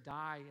scared to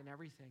die and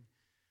everything.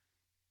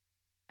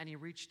 And he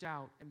reached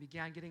out and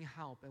began getting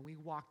help, and we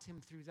walked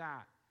him through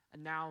that.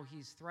 And now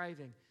he's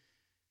thriving.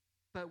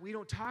 But we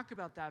don't talk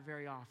about that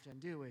very often,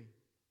 do we?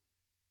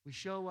 We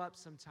show up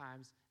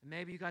sometimes, and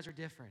maybe you guys are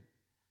different.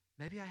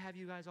 Maybe I have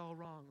you guys all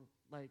wrong.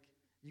 Like,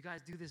 you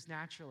guys do this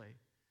naturally.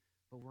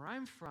 But where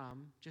I'm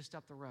from, just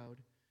up the road,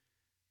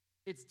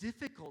 it's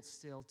difficult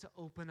still to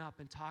open up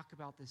and talk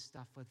about this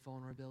stuff with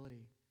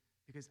vulnerability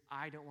because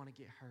I don't want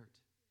to get hurt.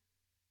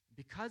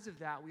 Because of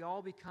that, we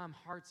all become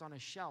hearts on a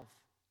shelf.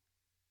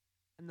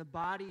 And the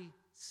body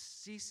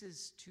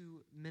ceases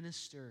to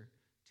minister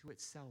to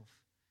itself.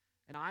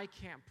 And I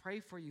can't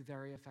pray for you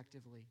very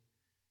effectively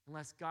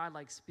unless God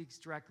speaks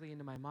directly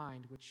into my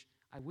mind, which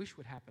I wish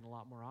would happen a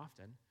lot more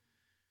often.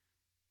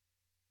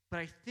 But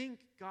I think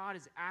God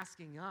is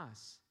asking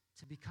us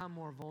to become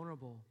more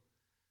vulnerable,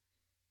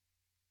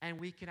 and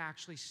we can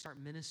actually start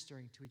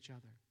ministering to each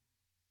other.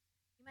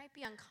 You might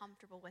be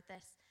uncomfortable with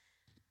this,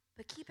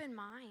 but keep in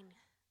mind,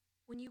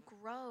 when you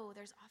grow,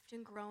 there's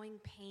often growing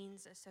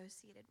pains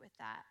associated with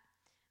that.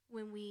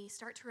 When we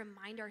start to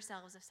remind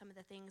ourselves of some of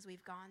the things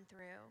we've gone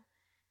through,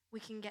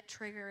 we can get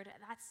triggered.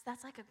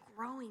 That's like a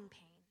growing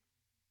pain.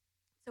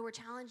 So we're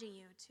challenging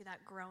you to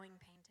that growing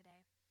pain today.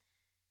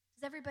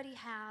 Does everybody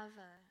have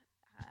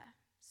a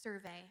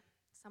survey,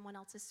 someone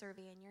else's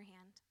survey in your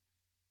hand?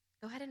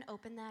 Go ahead and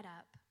open that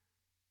up.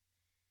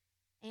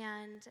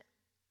 And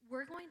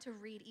we're going to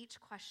read each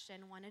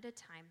question one at a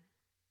time.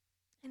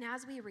 And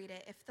as we read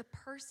it, if the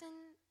person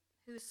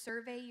whose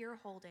survey you're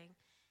holding,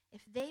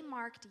 if they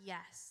marked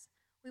yes,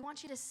 we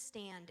want you to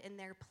stand in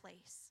their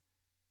place.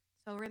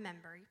 So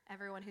remember,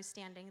 everyone who's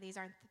standing, these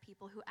aren't the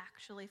people who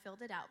actually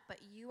filled it out, but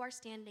you are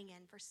standing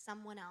in for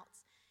someone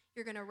else.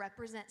 You're going to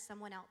represent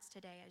someone else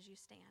today as you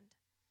stand.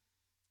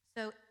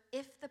 So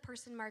if the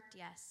person marked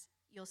yes,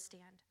 you'll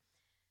stand.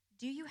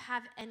 Do you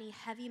have any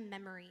heavy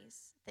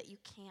memories that you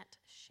can't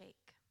shake?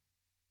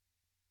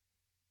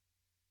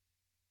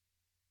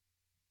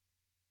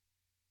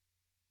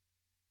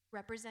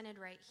 Represented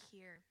right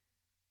here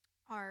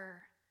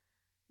are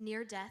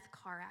near-death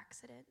car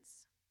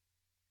accidents,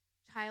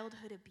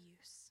 childhood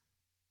abuse,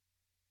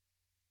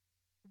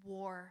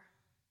 war,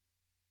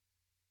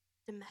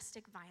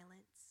 domestic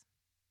violence,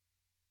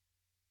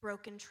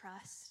 broken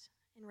trust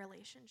in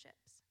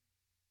relationships.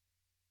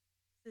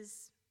 This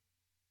is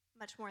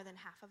much more than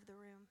half of the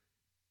room.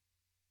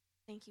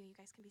 Thank you. You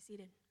guys can be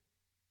seated.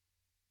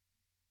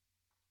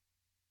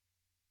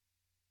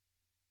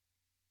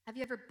 Have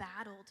you ever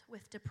battled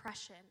with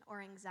depression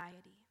or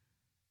anxiety?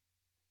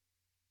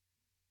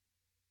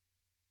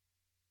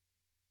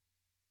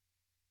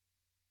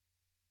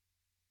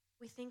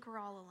 We think we're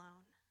all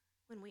alone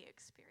when we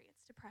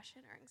experience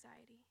depression or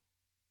anxiety.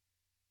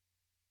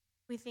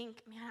 We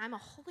think, man, I'm a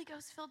Holy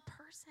Ghost-filled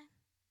person.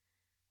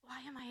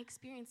 Why am I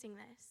experiencing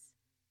this?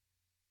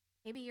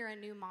 Maybe you're a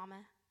new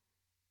mama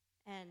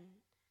and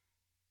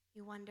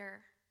you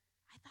wonder,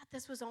 I thought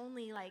this was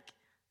only like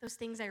those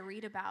things I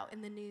read about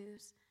in the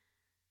news,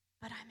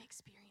 but I'm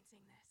experiencing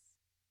this.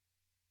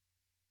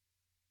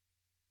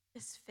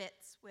 This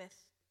fits with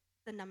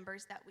the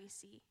numbers that we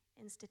see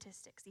in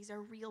statistics. These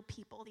are real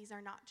people. These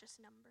are not just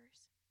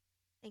numbers.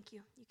 Thank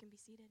you. You can be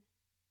seated.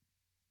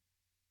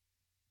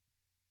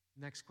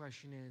 Next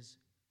question is,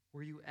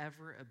 were you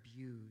ever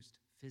abused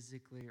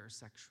physically or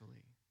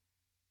sexually?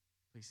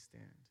 Please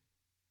stand.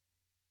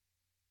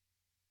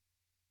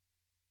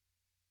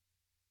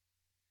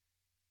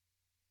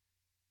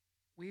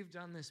 We've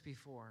done this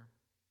before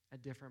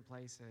at different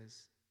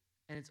places,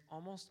 and it's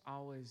almost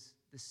always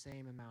the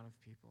same amount of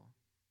people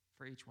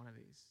for each one of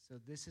these. So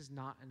this is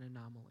not an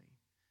anomaly.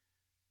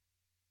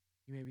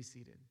 You may be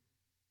seated.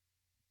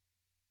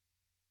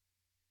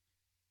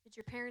 Did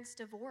your parents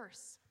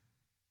divorce?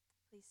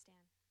 Please stand.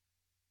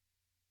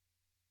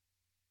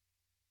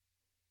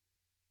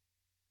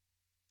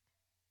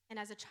 And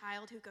as a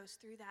child who goes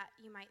through that,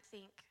 you might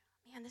think,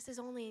 man, this is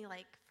only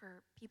like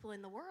for people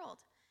in the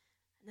world.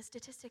 And the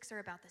statistics are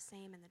about the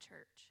same in the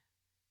church.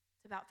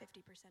 It's about 50%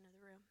 of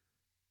the room.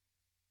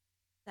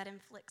 That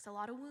inflicts a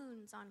lot of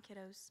wounds on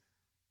kiddos.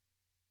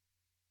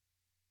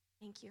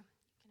 Thank you.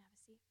 You can have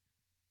a seat.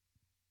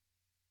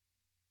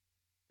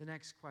 The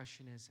next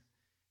question is,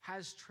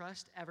 has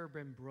trust ever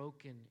been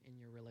broken in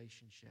your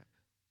relationship?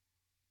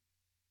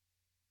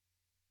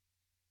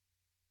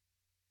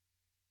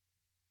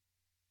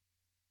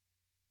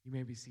 You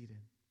may be seated.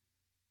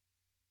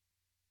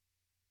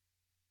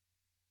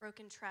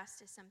 Broken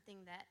trust is something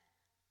that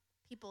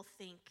people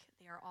think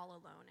they are all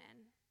alone in,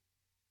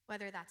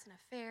 whether that's an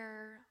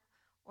affair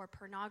or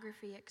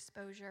pornography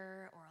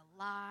exposure or a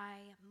lie,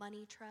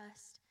 money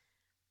trust,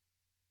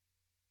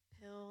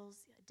 pills,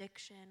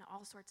 addiction,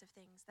 all sorts of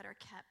things that are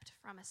kept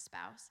from a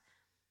spouse.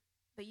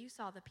 But you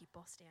saw the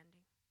people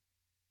standing.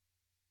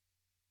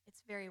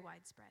 It's very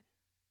widespread.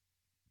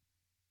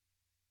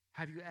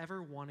 Have you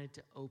ever wanted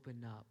to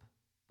open up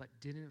but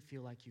didn't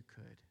feel like you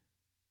could?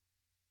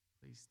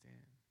 Please stand.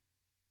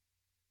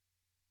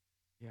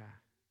 Yeah.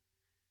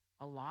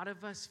 A lot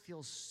of us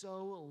feel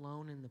so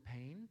alone in the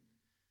pain,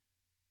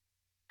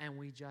 and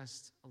we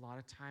just, a lot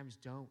of times,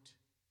 don't.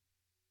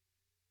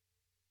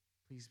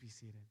 Please be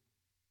seated.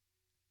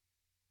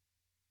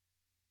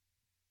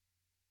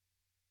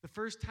 The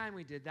first time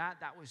we did that,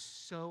 that was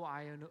so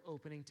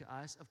eye-opening to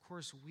us. Of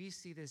course, we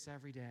see this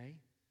every day.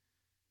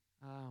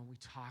 We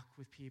talk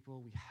with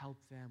people, we help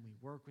them, we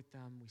work with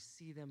them, we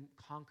see them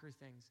conquer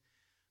things.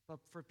 But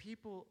for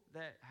people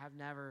that have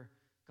never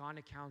gone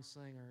to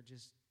counseling or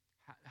just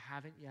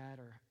haven't yet,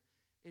 or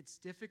it's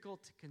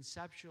difficult to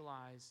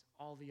conceptualize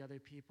all the other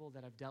people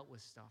that have dealt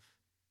with stuff.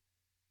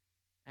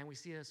 And we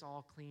see us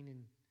all clean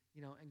and,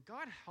 and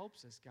God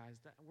helps us, guys.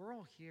 That we're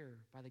all here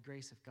by the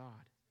grace of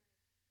God.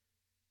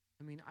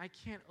 I mean, I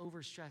can't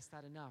overstress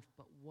that enough,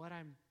 but what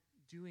I'm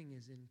doing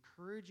is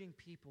encouraging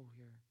people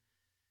here.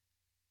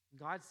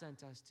 God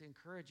sent us to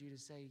encourage you to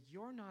say,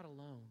 you're not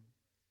alone.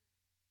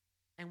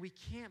 And we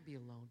can't be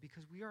alone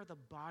because we are the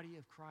body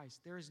of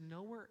Christ. There is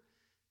nowhere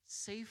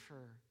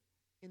safer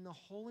in the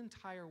whole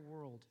entire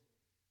world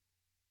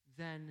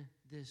than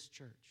this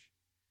church.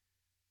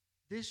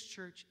 This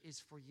church is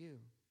for you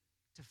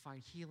to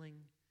find healing,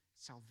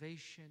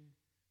 salvation,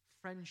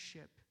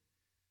 friendship,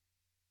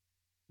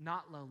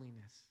 not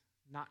loneliness,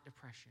 not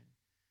depression.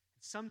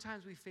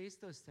 Sometimes we face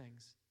those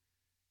things,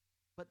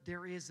 but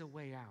there is a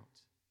way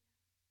out.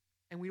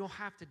 And we don't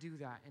have to do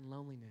that in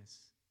loneliness.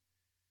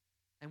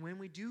 And when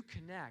we do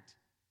connect,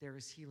 there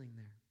is healing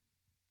there.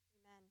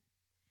 Amen.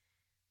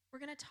 We're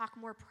going to talk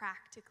more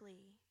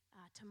practically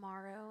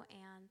tomorrow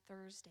and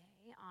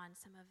Thursday on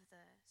some of the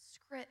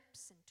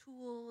scripts and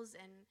tools,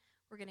 and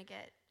we're going to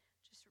get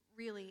just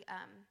really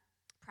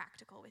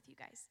practical with you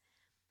guys.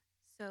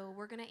 So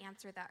we're going to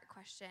answer that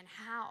question,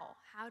 how?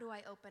 How do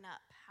I open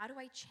up? How do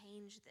I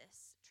change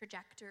this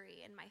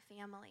trajectory in my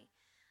family?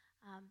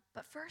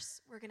 But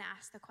first, we're going to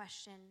ask the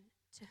question,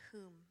 to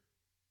whom?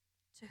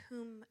 To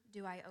whom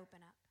do I open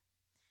up?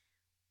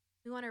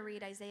 We want to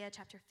read Isaiah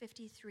chapter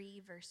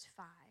 53, verse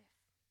 5.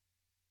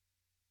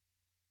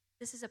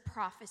 This is a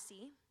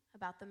prophecy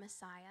about the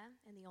Messiah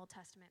in the Old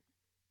Testament.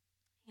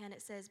 And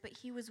it says, "But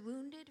he was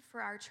wounded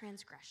for our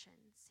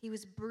transgressions. He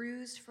was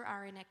bruised for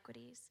our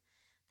iniquities.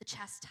 The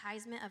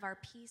chastisement of our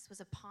peace was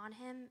upon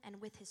him,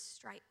 and with his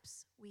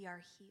stripes we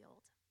are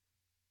healed."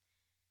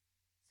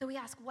 So we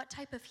ask, what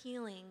type of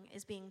healing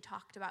is being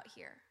talked about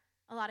here?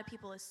 A lot of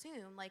people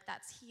assume like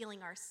that's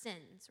healing our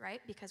sins, right?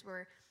 Because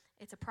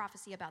it's a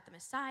prophecy about the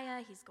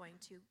Messiah. He's going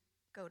to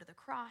go to the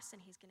cross,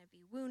 and he's going to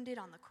be wounded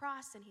on the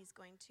cross, and he's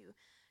going to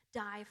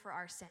die for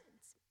our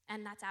sins.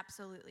 And that's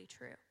absolutely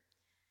true.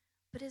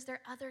 But is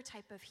there other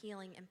type of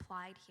healing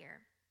implied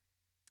here?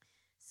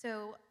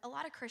 So a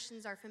lot of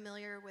Christians are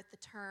familiar with the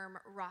term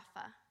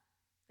Rapha.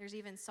 There's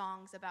even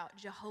songs about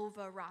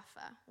Jehovah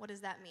Rapha. What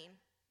does that mean?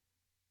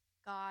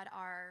 God,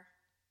 our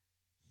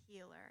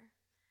healer.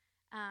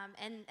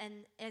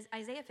 And as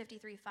Isaiah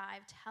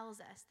 53:5 tells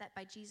us that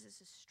by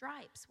Jesus'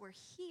 stripes we're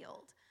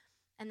healed.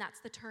 And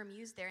that's the term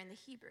used there in the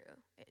Hebrew.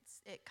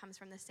 It comes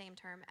from the same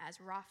term as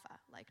Rapha,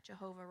 like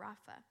Jehovah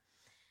Rapha.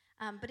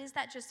 But is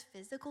that just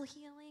physical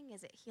healing?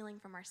 Is it healing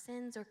from our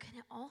sins? Or can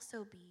it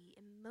also be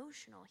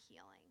emotional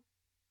healing?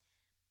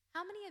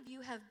 How many of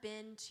you have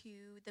been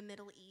to the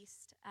Middle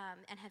East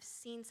and have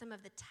seen some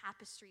of the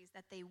tapestries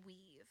that they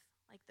weave,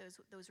 like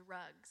those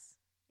rugs?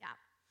 Yeah.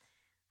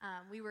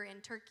 We were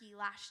in Turkey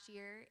last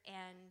year,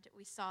 and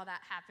we saw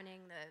that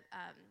happening.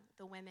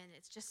 The women,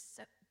 it's just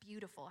so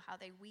beautiful how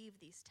they weave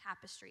these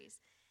tapestries,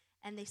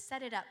 and they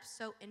set it up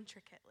so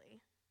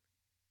intricately.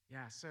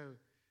 Yeah, so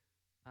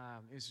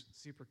it was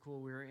super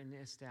cool. We were in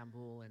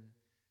Istanbul and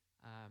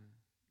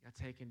got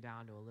taken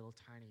down to a little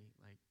tiny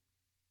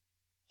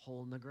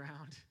hole in the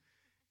ground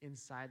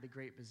inside the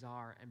Great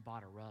Bazaar and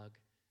bought a rug.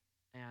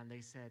 And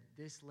they said,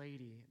 this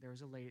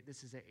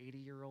is an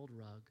 80-year-old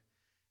rug,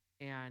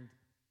 and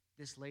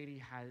this lady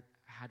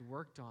had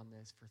worked on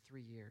this for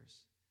 3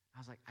 years. I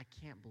was like, I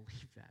can't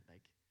believe that.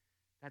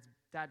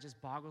 That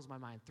just boggles my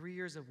mind. 3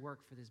 years of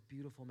work for this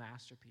beautiful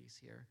masterpiece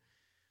here.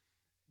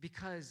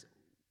 Because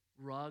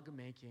rug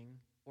making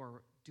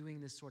or doing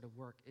this sort of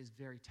work is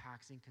very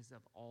taxing because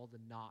of all the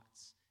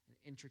knots and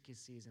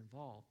intricacies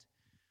involved.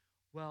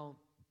 Well,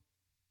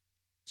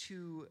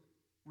 to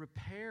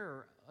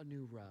repair a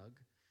new rug,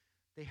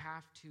 they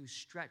have to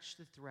stretch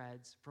the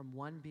threads from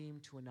one beam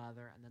to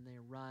another, and then they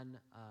run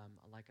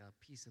like a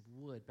piece of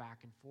wood back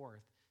and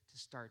forth to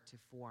start to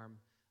form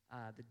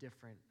the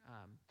different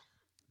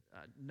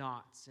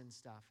knots and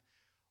stuff.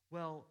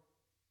 Well,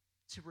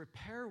 to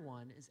repair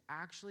one is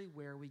actually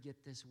where we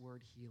get this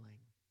word healing.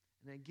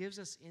 And it gives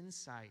us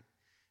insight.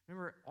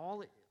 Remember,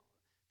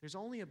 there's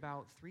only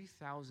about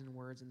 3,000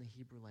 words in the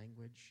Hebrew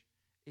language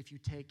if you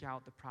take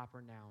out the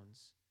proper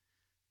nouns,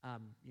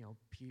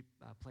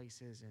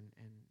 places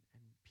and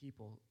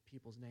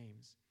people's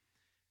names.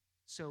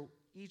 So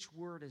each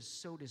word is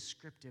so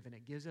descriptive, and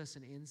it gives us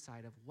an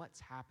insight of what's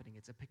happening.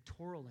 It's a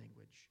pictorial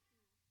language.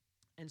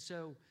 And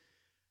so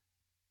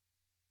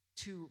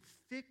to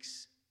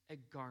fix a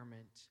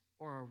garment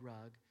or a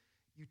rug,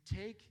 you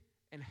take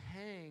and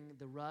hang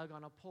the rug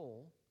on a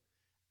pole,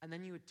 and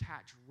then you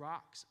attach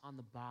rocks on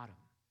the bottom.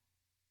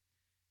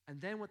 And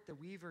then what the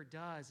weaver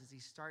does is he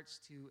starts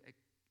to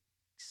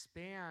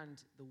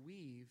expand the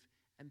weave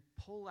and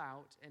pull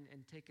out and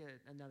take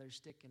another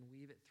stick and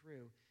weave it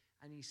through.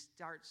 And he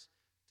starts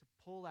to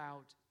pull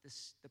out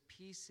the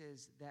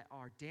pieces that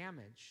are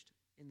damaged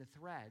in the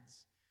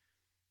threads.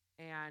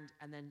 And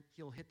then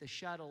he'll hit the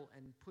shuttle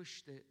and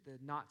push the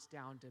knots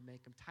down to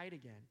make them tight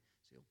again.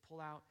 So he'll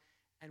pull out.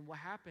 And what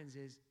happens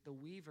is the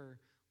weaver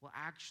will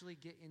actually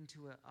get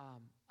into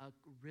a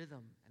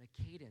rhythm and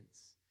a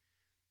cadence.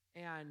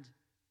 And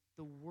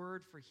the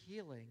word for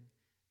healing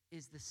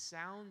is the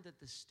sound that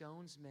the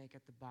stones make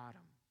at the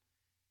bottom.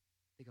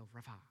 They go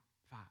rafa,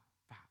 fa,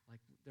 fa, like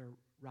they're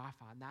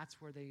rafa, and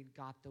that's where they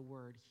got the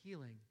word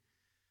healing.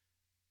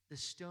 The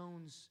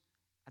stones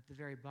at the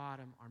very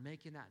bottom are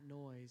making that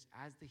noise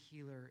as the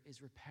healer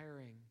is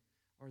repairing,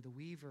 or the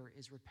weaver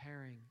is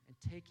repairing and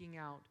taking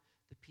out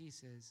the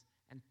pieces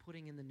and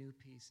putting in the new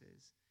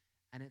pieces,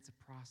 and it's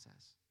a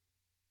process.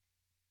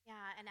 Yeah,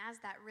 and as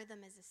that rhythm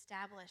is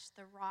established,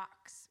 the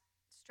rocks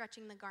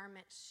stretching the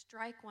garment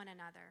strike one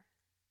another.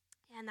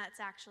 And that's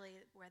actually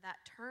where that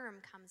term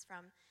comes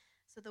from.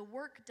 So the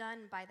work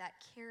done by that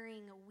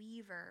caring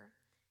weaver,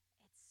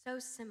 it's so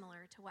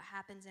similar to what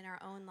happens in our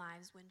own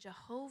lives when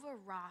Jehovah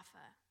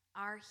Rapha,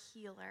 our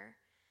healer,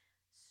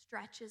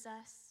 stretches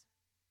us,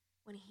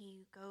 when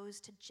he goes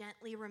to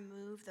gently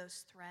remove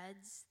those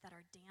threads that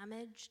are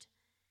damaged,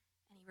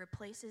 and he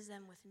replaces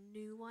them with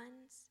new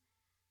ones.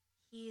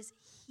 He's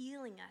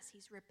healing us.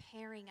 He's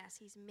repairing us.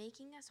 He's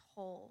making us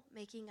whole,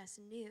 making us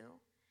new.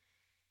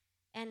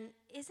 And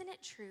isn't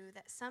it true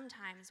that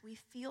sometimes we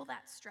feel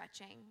that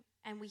stretching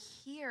and we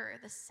hear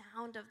the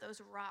sound of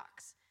those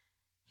rocks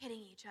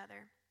hitting each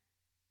other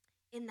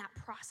in that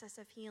process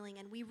of healing,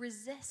 and we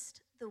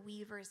resist the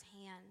weaver's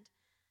hand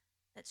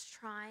that's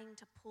trying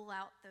to pull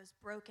out those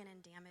broken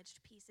and damaged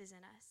pieces in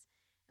us,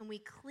 and we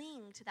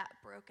cling to that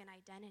broken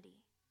identity.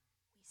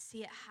 We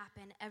see it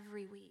happen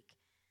every week.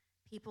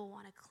 People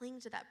want to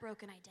cling to that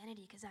broken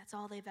identity because that's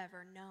all they've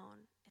ever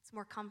known. It's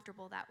more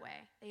comfortable that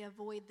way. They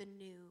avoid the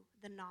new,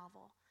 the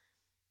novel.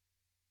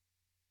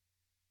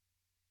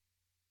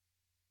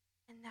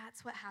 And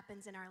that's what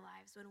happens in our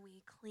lives when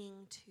we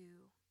cling to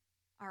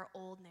our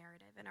old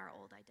narrative and our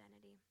old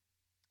identity.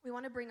 We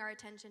want to bring our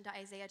attention to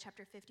Isaiah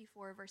chapter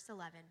 54, verse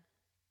 11.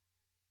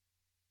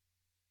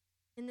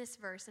 In this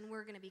verse, and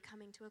we're going to be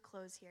coming to a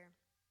close here,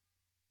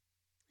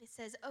 it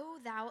says, "O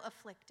thou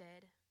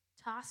afflicted,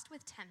 tossed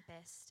with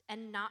tempest,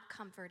 and not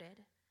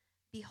comforted,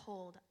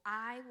 behold,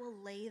 I will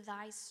lay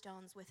thy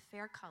stones with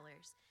fair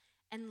colors,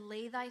 and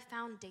lay thy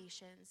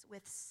foundations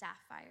with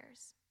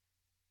sapphires."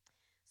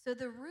 So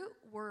the root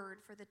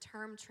word for the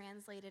term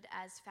translated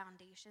as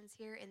foundations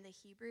here in the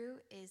Hebrew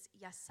is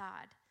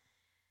yasad.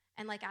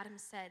 And like Adam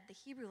said, the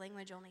Hebrew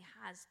language only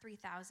has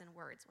 3,000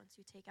 words once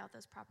you take out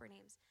those proper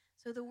names.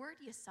 So the word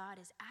yasad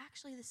is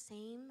actually the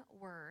same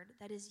word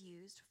that is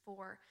used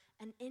for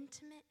an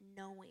intimate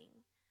knowing,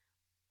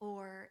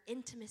 or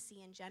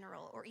intimacy in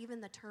general, or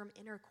even the term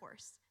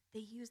intercourse.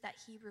 They use that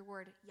Hebrew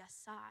word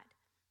yasad.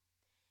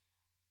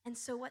 And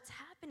so what's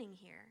happening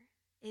here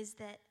is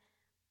that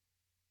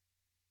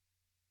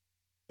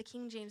the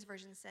King James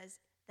Version says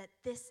that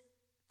this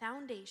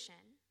foundation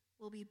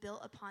will be built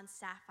upon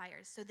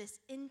sapphires. So this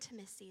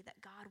intimacy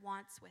that God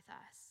wants with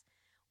us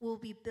will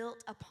be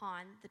built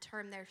upon, the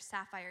term there,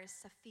 sapphires,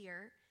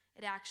 saphir.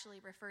 It actually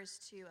refers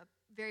to a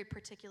very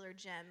particular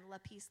gem,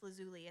 lapis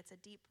lazuli. It's a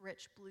deep,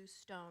 rich blue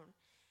stone.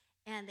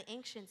 And the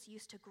ancients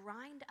used to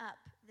grind up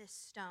this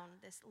stone,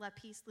 this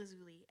lapis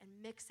lazuli, and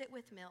mix it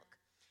with milk.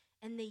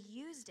 And they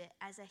used it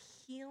as a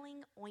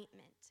healing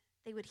ointment.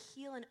 They would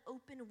heal an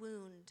open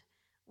wound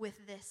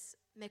with this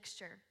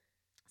mixture,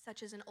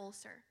 such as an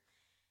ulcer.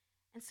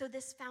 And so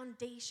this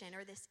foundation,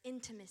 or this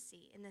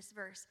intimacy in this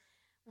verse,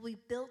 will be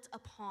built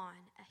upon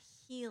a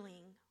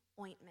healing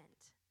ointment.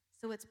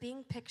 So what's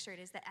being pictured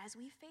is that as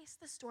we face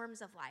the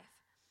storms of life,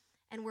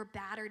 and we're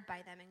battered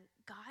by them, and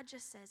God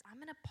just says, I'm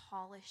going to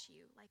polish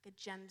you like a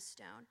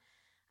gemstone.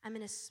 I'm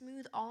going to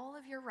smooth all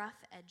of your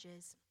rough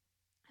edges.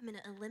 I'm going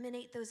to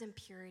eliminate those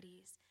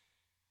impurities.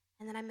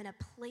 And then I'm going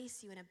to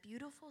place you in a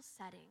beautiful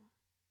setting.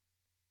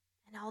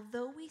 And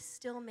although we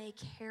still may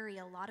carry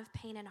a lot of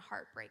pain and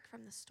heartbreak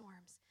from the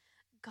storms,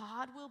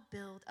 God will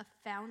build a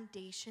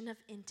foundation of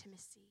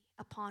intimacy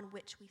upon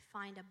which we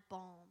find a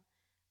balm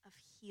of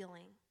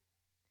healing.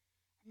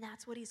 And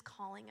that's what he's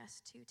calling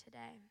us to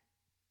today.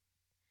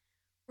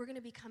 We're going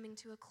to be coming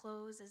to a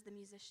close as the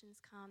musicians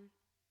come.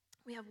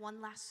 We have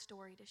one last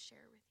story to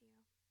share with you.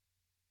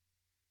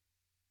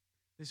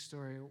 This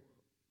story, a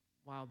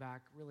while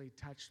back, really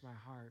touched my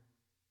heart.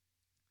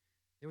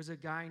 There was a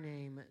guy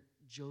named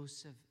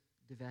Joseph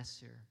de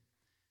Vesser.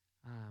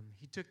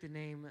 He took the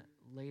name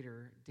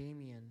later,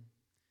 Damien,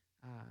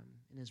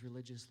 in his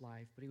religious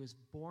life, but he was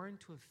born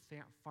to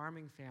a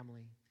farming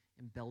family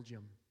in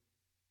Belgium.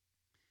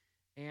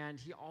 And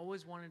he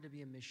always wanted to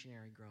be a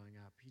missionary growing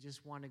up. He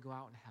just wanted to go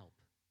out and help.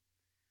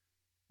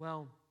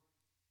 Well,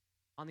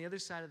 on the other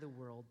side of the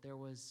world, there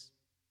was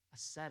a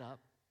setup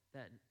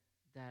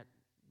that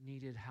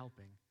needed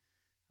helping.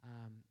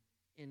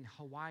 In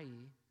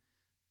Hawaii,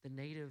 the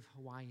native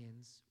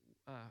Hawaiians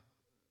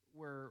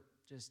were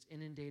just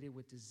inundated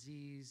with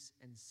disease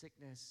and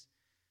sickness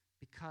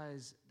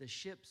because the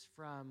ships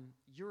from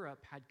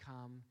Europe had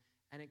come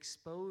and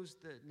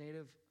exposed the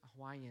native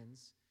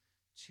Hawaiians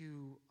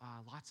to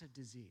lots of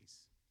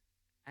disease.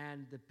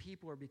 And the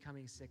people were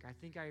becoming sick. I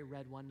think I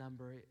read one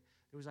number.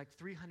 There was like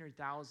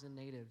 300,000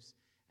 natives,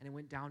 and it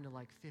went down to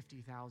like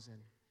 50,000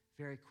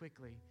 very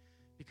quickly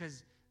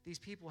because these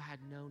people had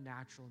no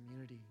natural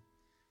immunity.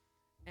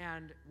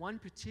 And one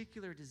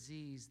particular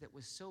disease that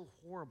was so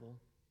horrible,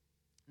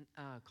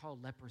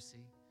 called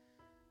leprosy,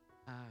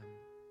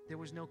 there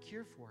was no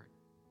cure for it.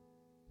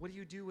 What do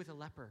you do with a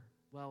leper?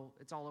 Well,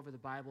 it's all over the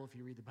Bible if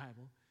you read the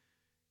Bible.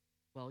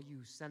 Well, you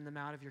send them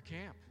out of your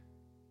camp.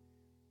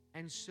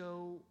 And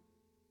so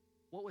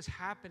what was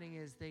happening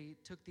is they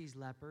took these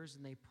lepers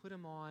and they put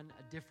them on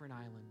a different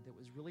island that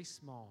was really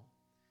small.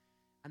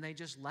 And they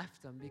just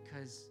left them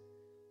because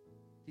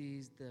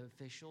the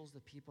officials,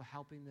 the people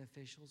helping the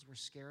officials, were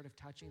scared of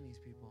touching these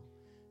people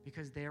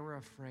because they were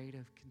afraid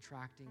of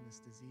contracting this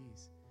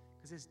disease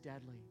because it's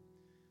deadly.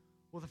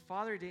 Well, the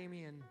Father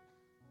Damien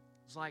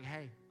was like,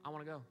 hey, I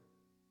want to go.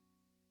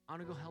 I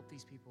want to go help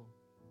these people.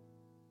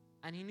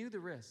 And he knew the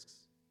risks.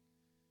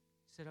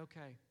 He said,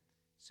 okay.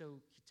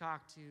 So he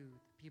talked to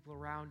the people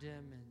around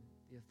him and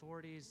the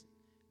authorities,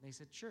 and they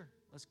said, sure,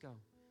 let's go.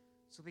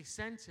 So they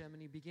sent him,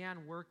 and he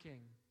began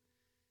working.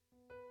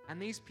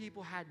 And these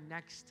people had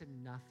next to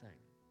nothing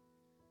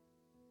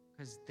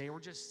because they were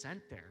just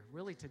sent there,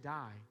 really, to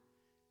die.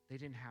 They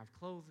didn't have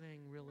clothing,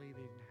 really.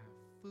 They didn't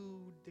have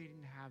food. They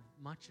didn't have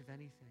much of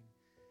anything.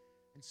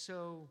 And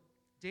so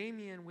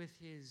Damien, with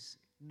his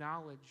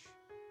knowledge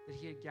that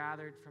he had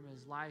gathered from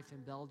his life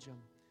in Belgium,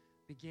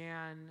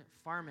 began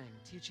farming,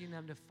 teaching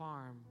them to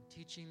farm,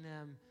 teaching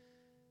them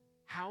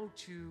how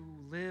to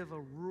live a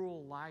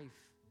rural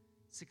life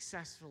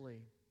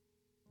successfully,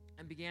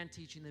 and began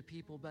teaching the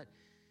people. But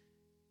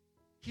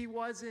he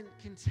wasn't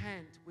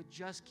content with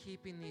just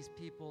keeping these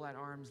people at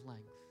arm's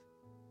length.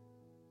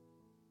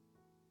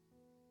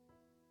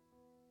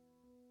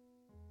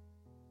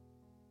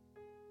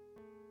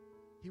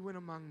 He went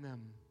among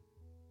them.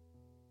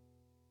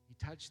 He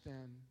touched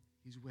them.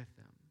 He's with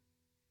them.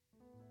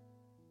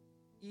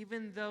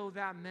 Even though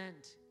that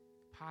meant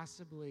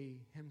possibly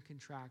him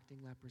contracting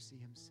leprosy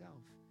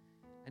himself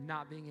and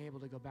not being able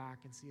to go back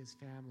and see his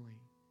family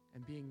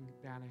and being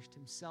banished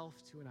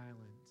himself to an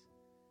island.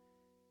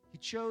 He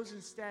chose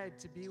instead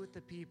to be with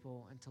the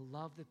people and to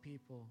love the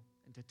people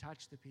and to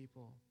touch the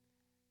people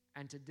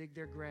and to dig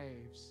their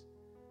graves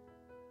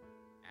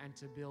and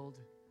to build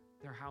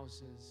their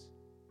houses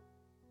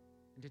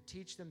and to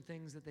teach them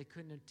things that they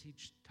couldn't have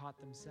taught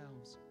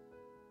themselves.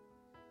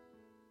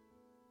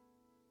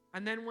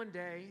 And then one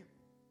day,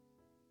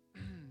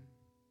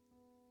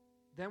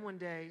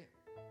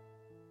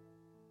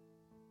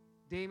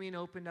 Damien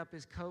opened up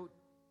his coat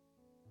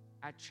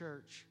at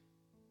church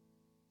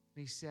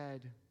and he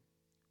said,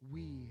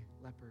 "We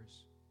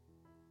lepers."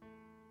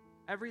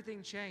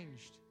 Everything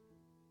changed.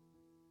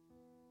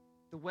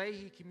 The way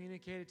he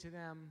communicated to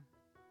them,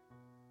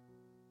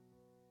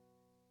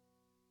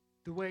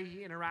 the way he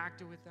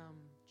interacted with them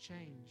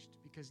changed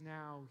because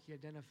now he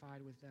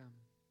identified with them.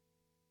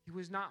 He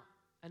was not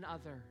an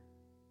other.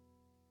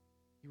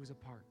 He was a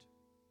part.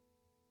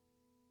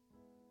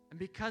 And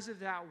because of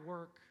that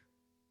work,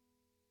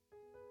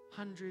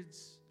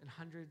 hundreds and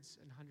hundreds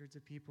and hundreds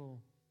of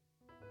people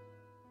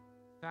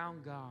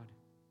found God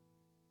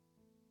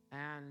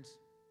and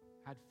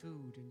had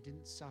food and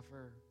didn't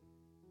suffer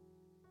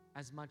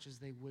as much as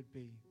they would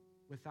be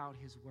without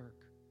his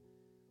work.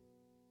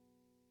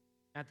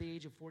 At the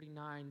age of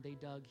 49, they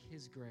dug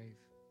his grave.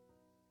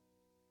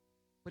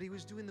 But he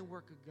was doing the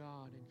work of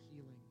God and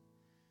healing.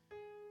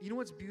 You know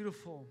what's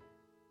beautiful?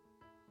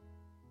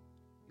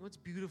 You know what's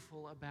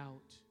beautiful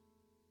about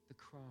the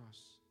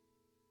cross?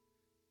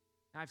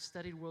 Now, I've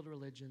studied world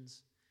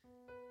religions,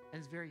 and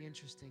it's very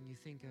interesting. You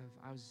think of,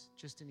 I was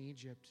just in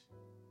Egypt,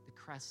 the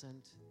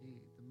crescent,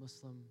 the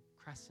Muslim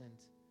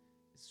crescent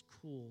is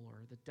cool,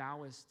 or the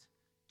Taoist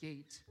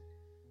gate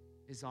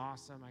is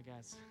awesome, I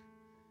guess.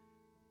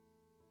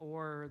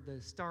 Or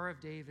the Star of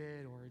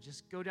David, or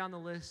just go down the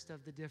list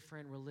of the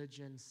different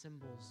religion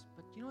symbols.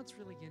 But you know what's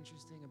really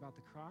interesting about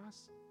the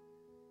cross?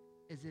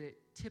 Is that it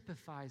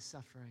typifies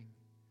suffering.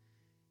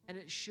 And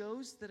it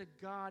shows that a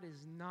God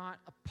is not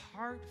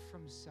apart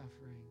from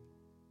suffering,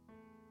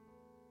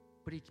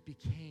 but he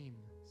became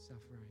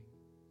suffering.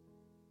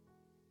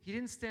 He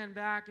didn't stand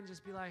back and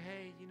just be like,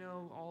 hey, you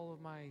know, all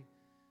of my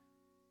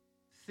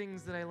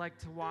things that I like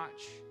to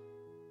watch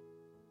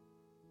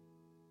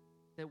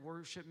that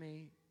worship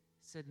me,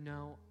 said,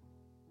 no,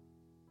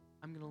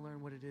 I'm going to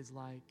learn what it is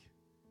like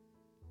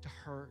to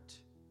hurt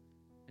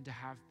and to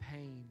have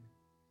pain.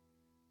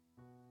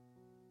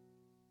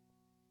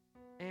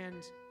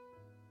 And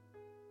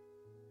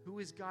who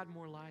is God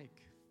more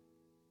like?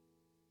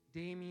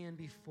 Damien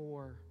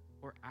before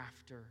or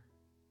after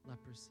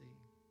leprosy.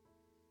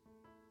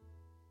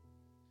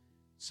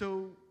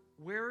 So,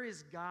 where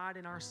is God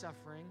in our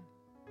suffering?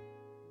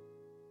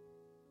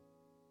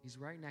 He's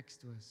right next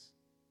to us.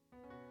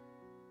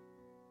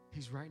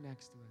 He's right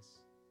next to us.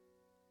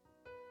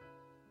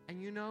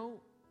 And you know,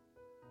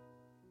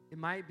 it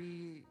might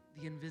be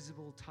the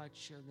invisible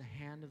touch of the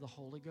hand of the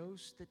Holy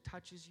Ghost that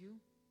touches you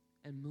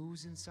and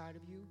moves inside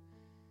of you.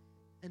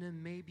 And it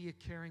may be a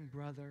caring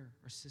brother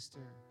or sister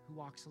who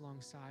walks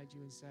alongside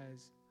you and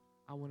says,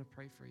 I want to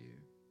pray for you.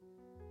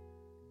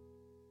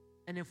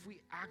 And if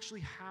we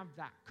actually have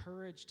that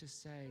courage to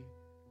say,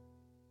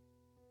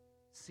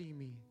 see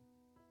me,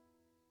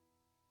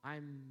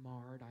 I'm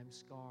marred, I'm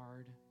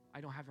scarred,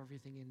 I don't have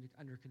everything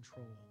under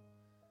control,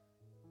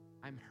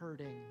 I'm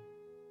hurting,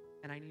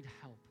 and I need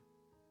help.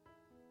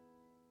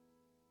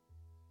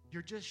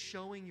 You're just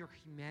showing your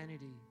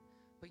humanity.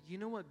 But you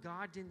know what?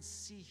 God didn't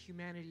see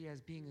humanity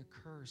as being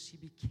a curse. He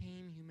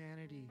became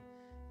humanity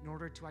in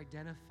order to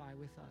identify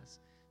with us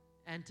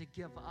and to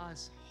give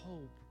us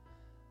hope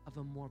of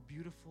a more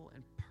beautiful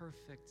and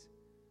perfect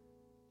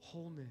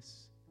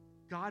wholeness.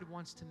 God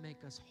wants to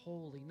make us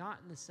holy, not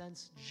in the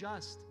sense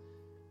just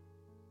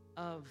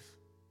of,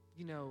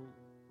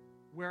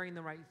 wearing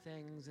the right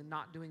things and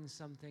not doing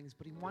some things,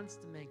 but he wants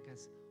to make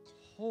us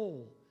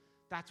whole.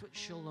 That's what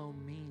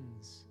shalom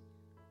means.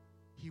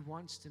 He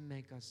wants to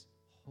make us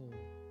whole.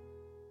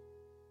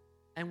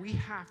 And we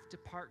have to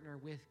partner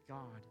with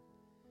God.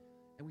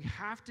 And we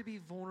have to be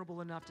vulnerable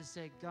enough to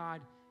say,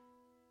 God,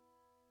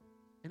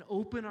 and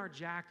open our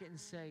jacket and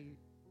say,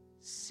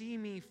 see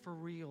me for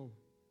real.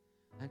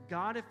 And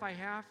God, if I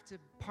have to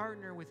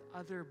partner with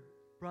other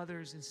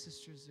brothers and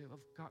sisters of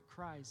God,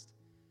 Christ,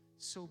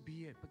 so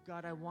be it. But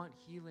God, I want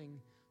healing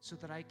so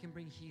that I can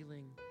bring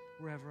healing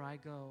wherever I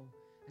go,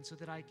 and so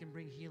that I can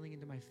bring healing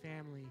into my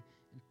family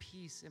and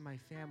peace in my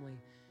family,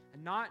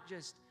 and not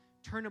just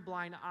turn a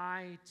blind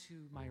eye to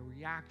my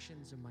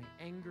reactions and my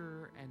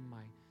anger and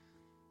my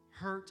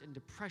hurt and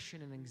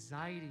depression and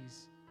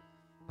anxieties,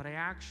 but I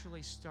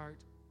actually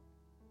start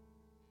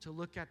to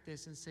look at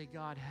this and say,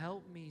 God,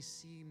 help me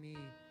see me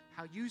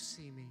how you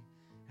see me.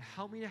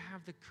 Help me to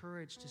have the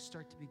courage to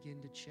start to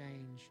begin to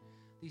change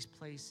these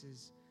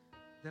places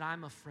that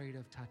I'm afraid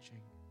of touching,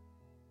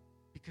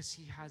 because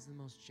he has the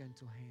most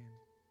gentle hand.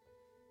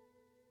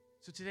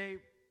 So today,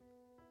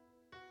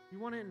 we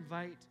want to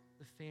invite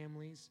the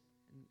families,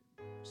 and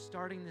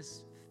starting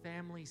this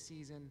family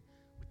season,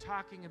 we're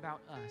talking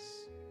about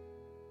us,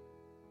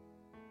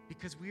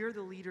 because we are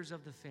the leaders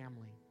of the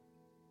family.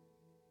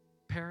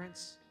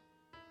 Parents,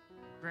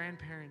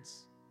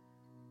 grandparents,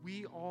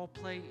 we all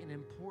play an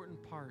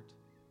important part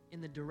in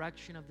the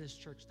direction of this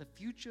church. The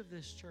future of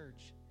this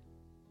church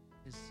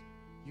is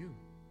you.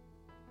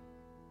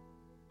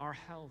 Our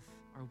health,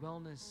 our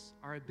wellness,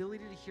 our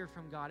ability to hear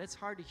from God. It's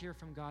hard to hear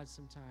from God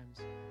sometimes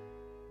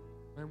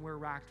when we're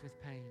racked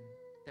with pain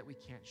that we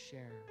can't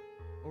share,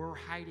 or we're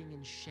hiding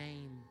in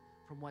shame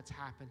from what's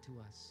happened to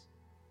us.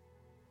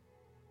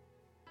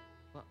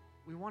 But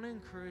we want to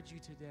encourage you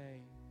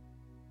today.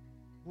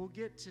 We'll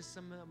get to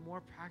some of the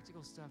more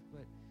practical stuff,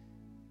 but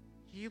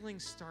healing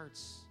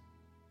starts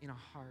in a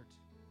heart.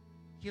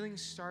 Healing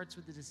starts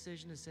with the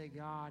decision to say,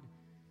 God,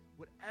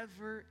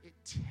 whatever it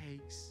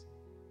takes,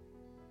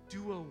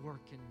 do a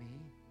work in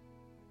me.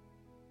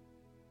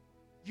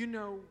 You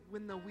know,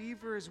 when the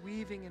weaver is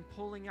weaving and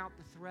pulling out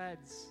the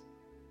threads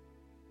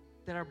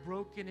that are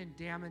broken and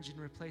damaged and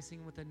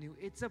replacing with a new,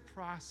 it's a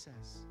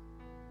process.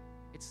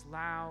 It's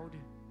loud.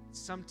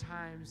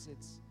 Sometimes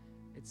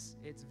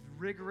it's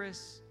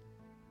rigorous,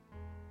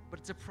 but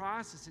it's a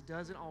process. It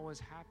doesn't always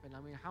happen.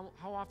 I mean,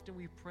 how often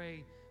we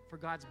pray for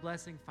God's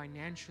blessing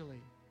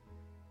financially,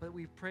 but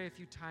we pray a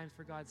few times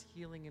for God's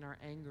healing in our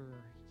anger,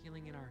 or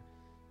healing in our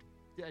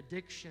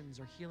addictions,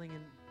 or healing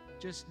in,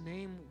 just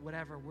name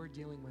whatever we're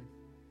dealing with.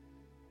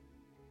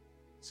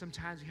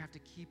 Sometimes we have to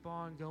keep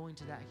on going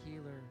to that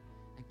healer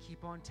and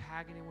keep on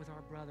tagging in with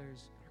our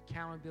brothers, our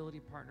accountability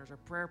partners, our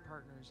prayer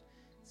partners,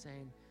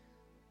 saying,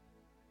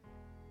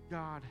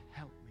 God,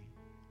 help me.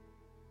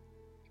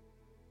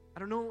 I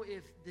don't know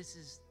if this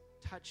has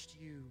touched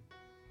you.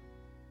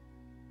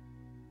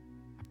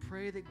 I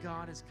pray that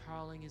God is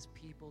calling his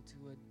people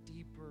to a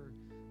deeper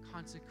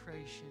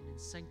consecration and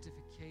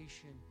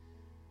sanctification,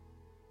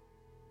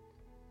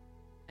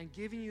 and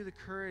giving you the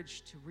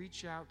courage to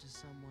reach out to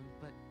someone.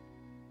 But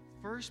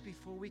first,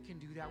 before we can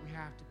do that, we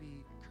have to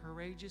be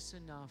courageous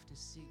enough to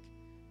seek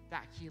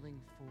that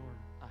healing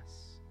for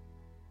us.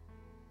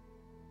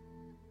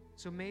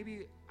 So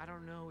maybe, I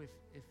don't know if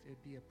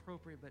it'd be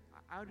appropriate, but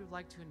I would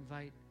like to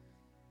invite,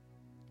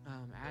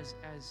 as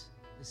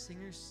the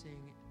singers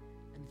sing,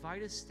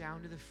 invite us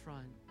down to the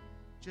front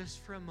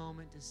just for a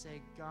moment to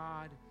say,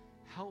 God,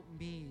 help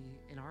me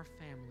in our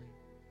family.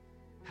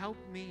 Help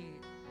me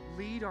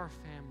lead our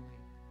family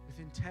with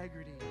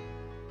integrity.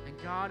 And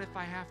God, if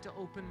I have to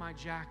open my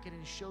jacket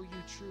and show you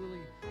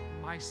truly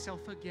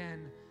myself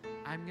again,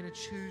 I'm going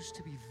to choose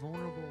to be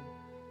vulnerable.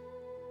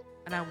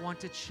 And I want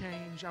to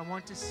change. I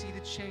want to see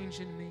the change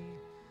in me.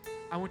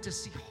 I want to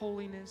see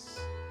holiness.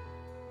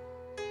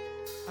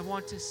 I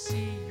want to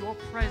see your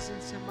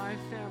presence in my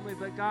family.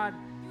 But God,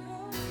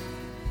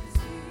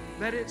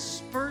 let it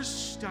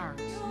first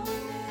start.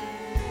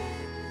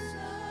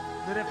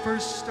 Let it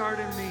first start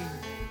in me.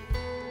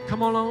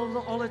 Come on,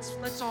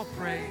 let's all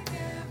pray.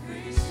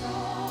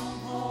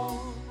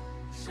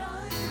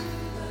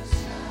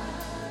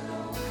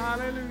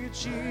 Hallelujah,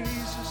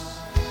 Jesus.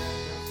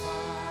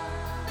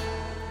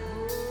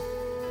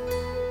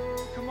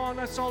 Come on,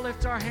 let's all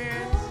lift our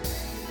hands.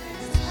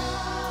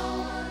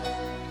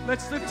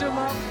 Let's lift them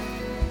up.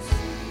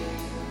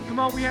 Come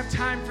on, we have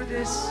time for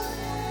this.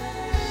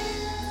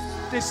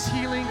 This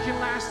healing can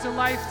last a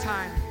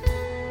lifetime.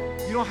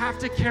 You don't have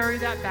to carry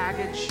that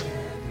baggage.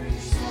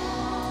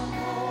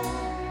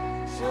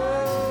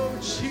 Oh,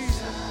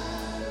 Jesus.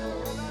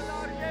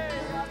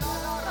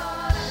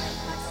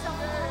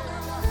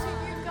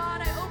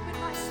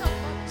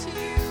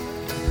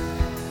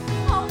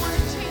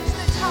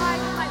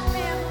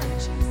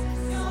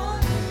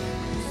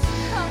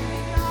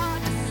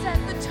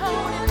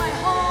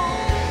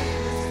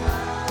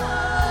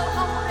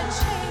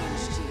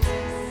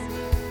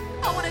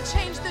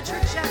 Change the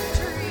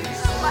trajectory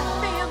of my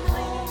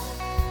family.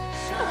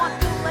 I want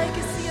the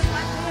legacy of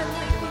my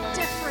family to be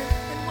different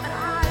than what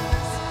I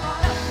was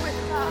brought up with,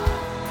 God.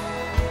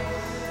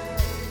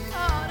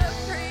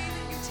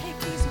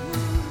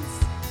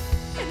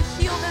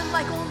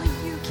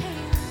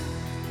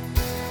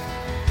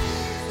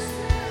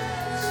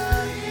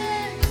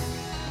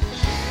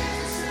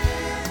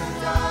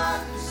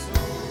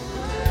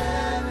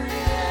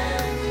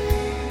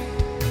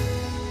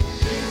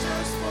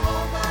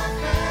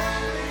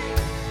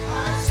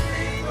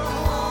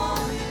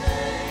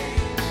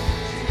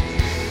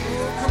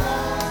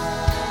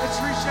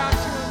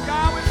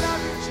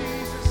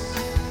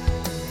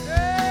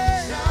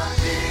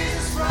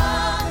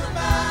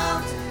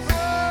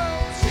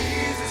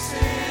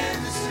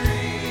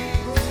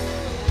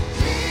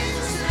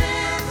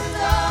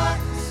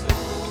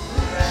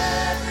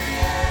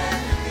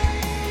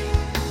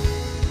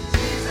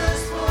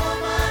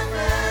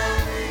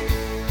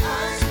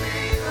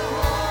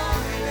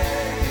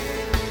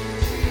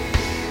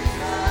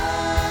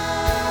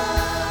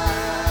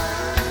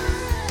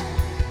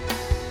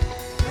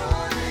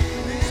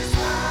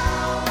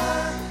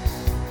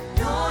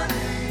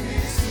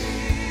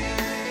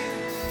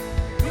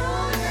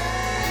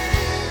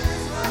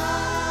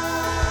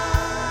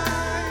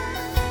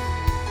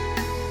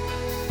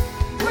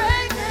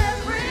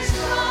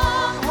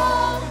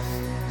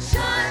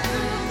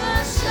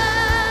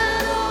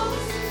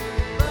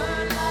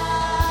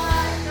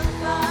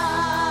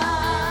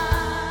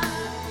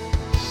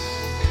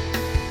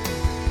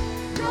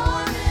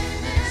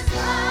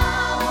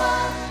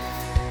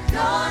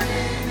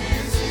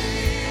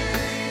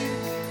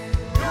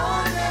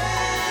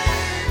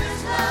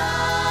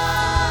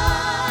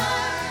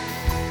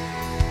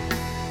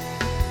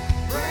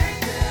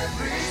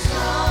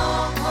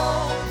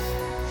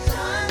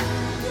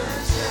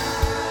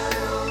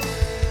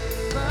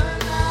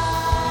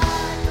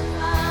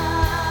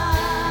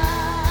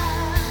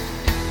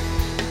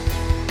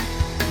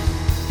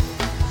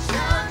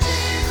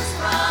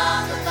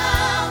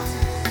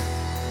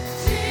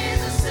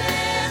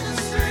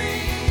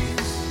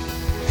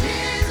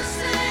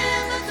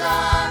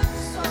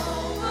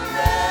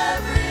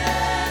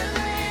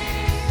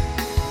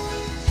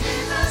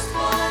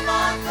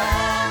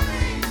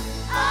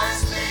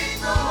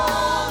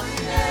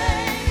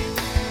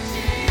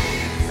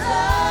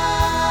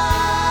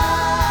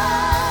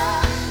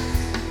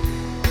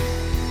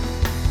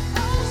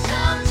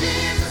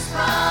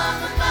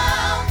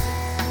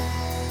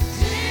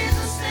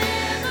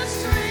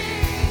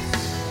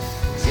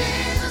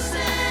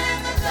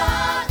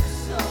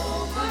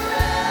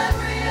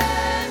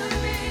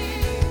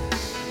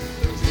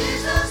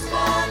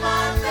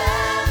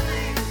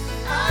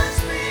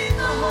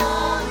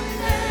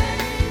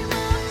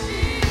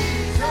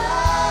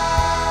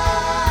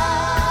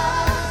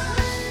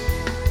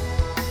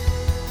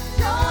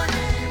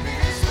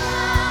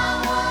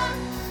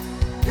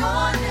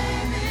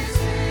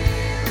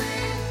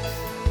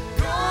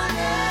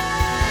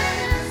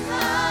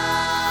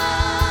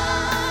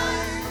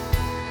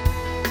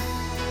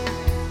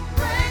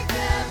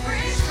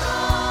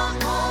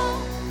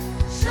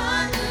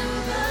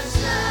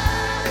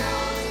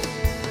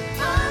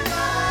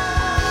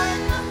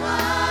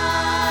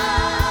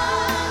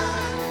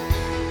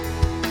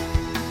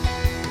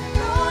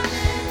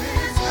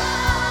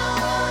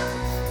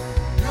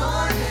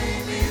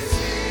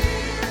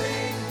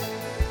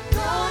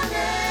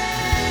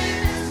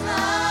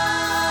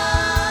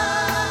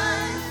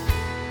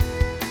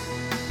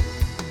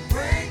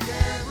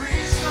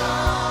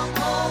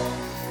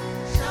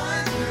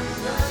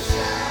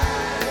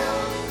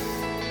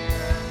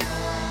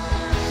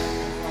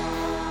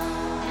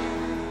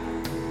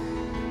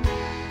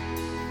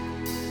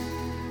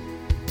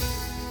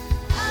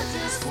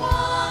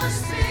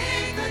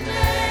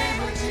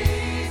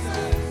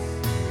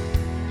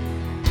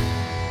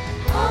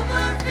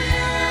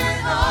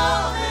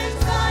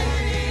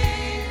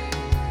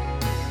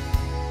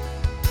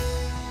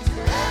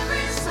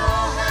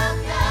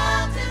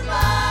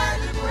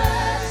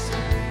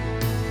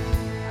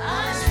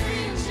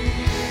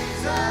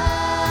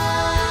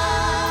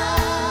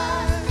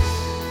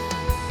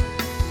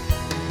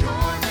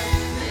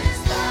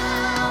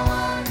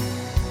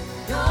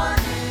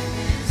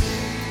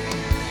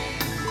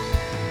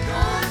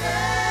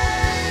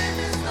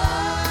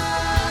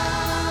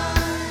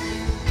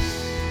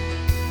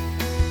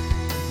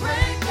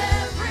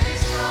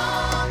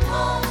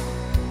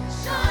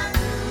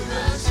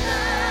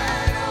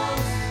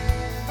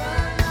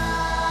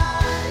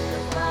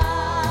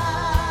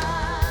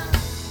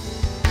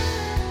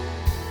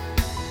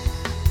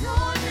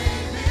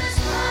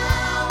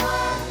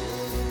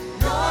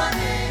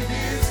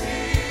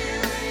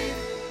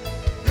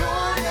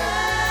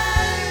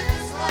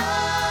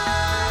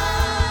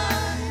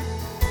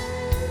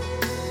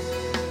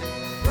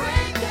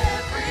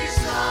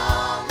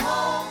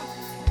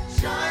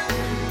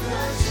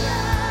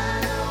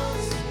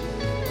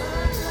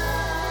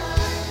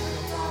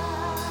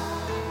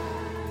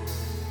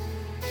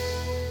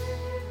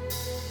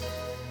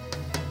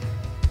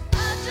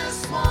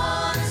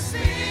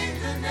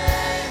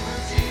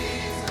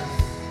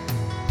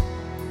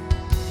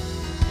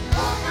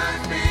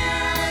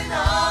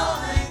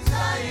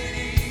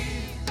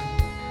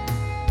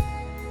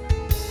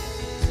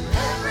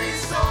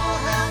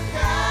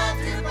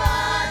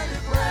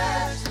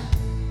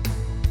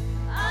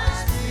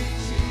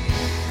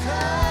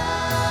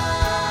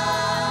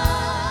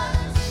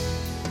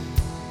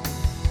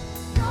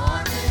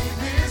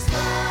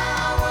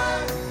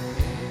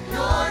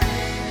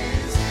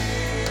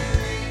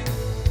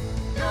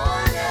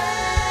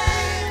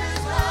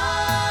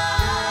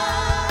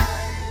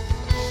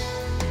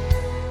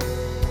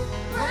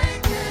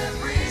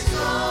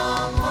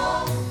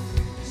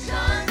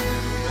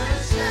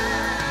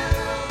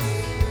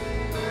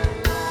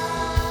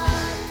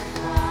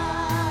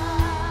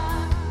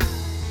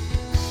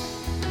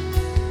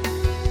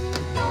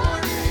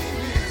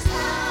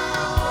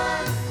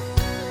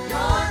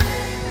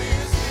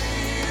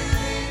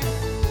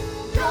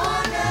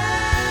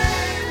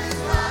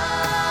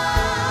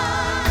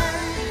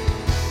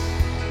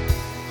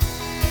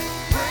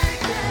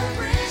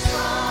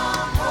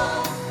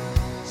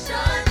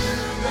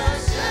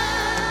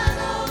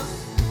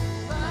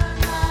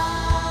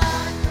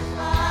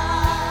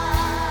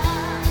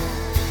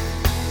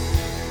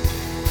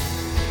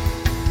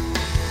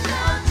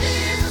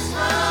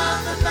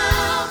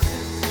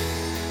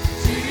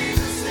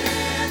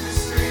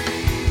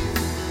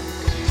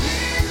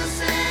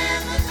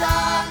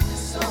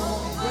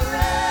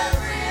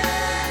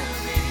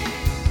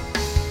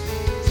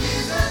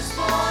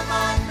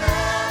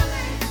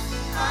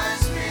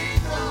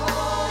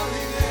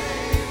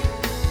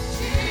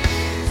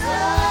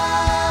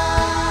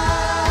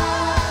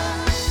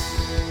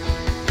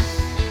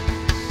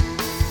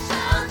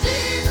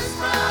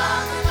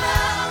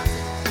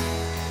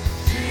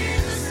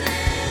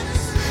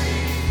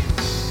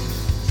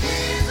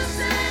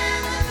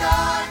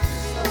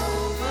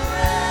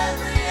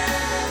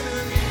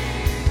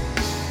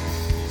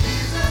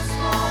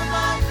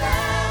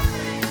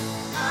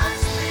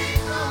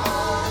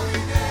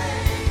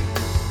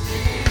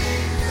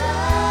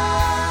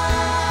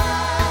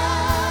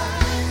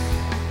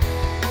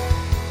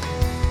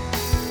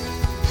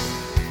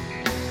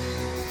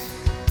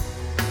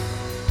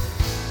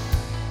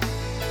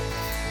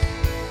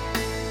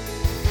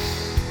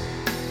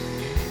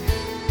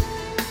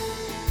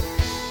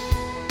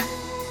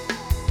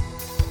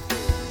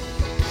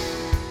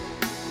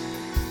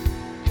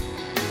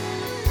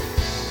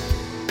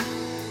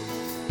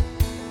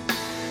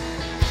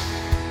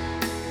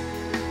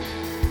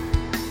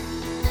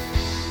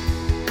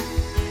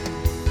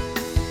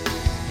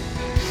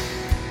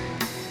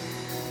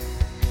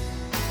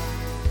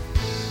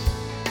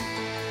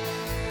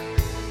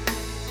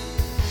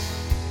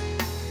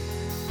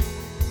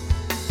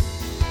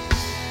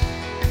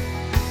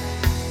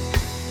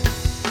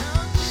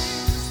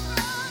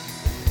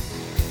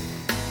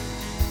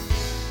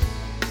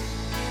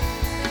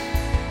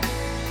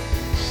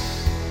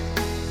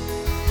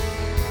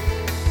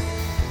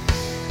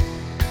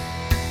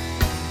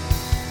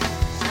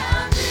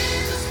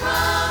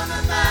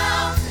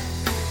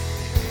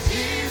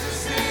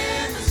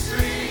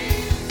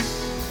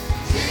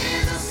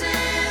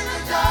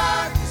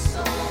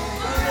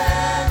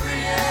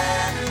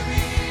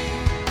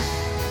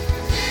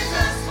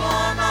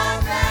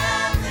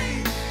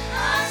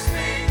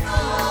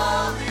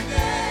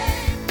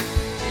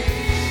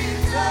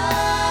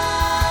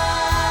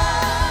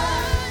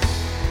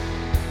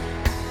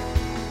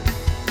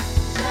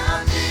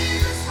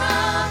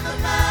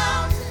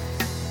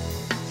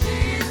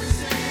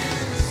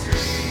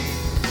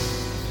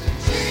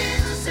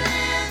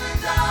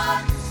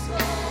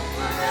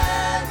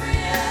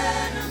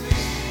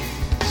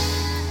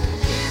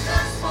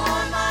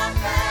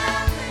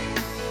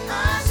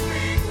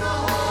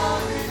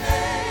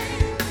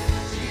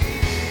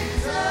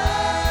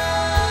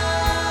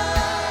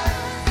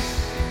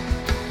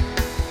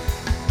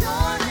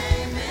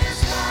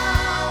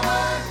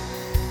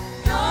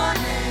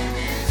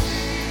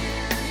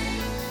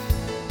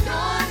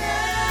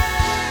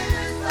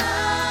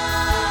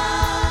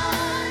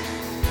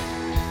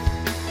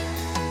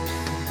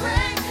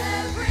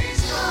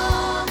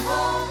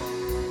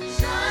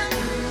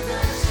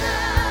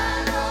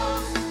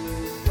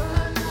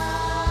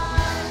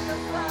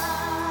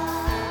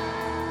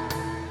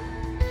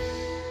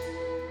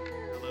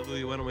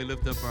 Hallelujah. Why don't we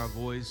lift up our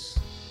voice?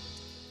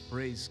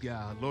 Praise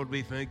God. Lord,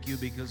 we thank you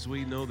because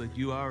we know that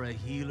you are a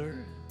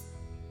healer.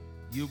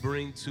 You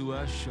bring to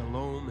us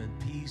shalom and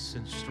peace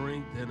and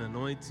strength and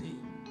anointing.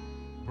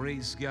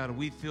 Praise God.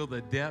 We feel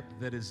the depth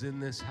that is in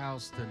this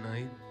house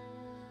tonight.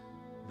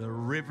 The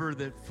river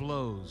that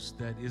flows,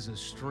 that is a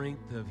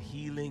strength of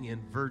healing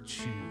and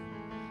virtue.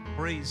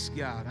 Praise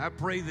God. I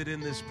pray that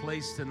in this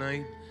place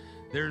tonight,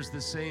 there's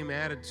the same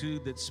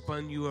attitude that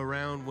spun you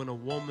around when a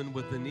woman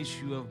with an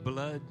issue of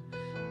blood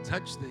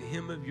touched the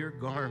hem of your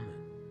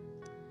garment.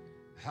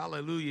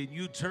 Hallelujah.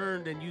 You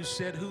turned and you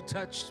said, "Who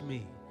touched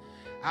me?"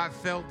 I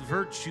felt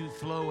virtue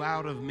flow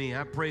out of me.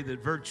 I pray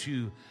that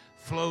virtue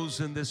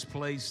flows in this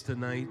place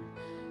tonight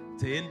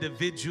to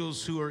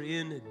individuals who are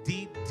in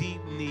deep,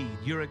 deep need.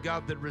 You're a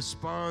God that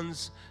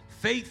responds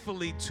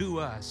faithfully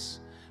to us.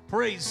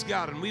 Praise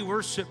God, and we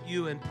worship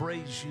you and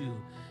praise you.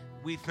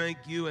 We thank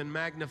you and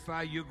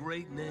magnify your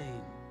great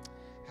name.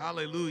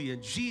 Hallelujah.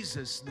 In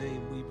Jesus'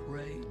 name we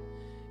pray.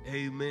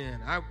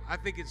 Amen. I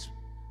think it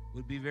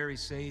would be very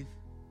safe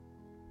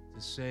to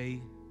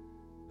say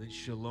that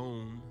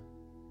shalom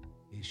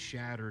is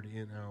shattered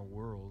in our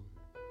world.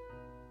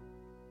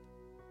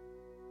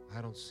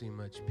 I don't see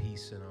much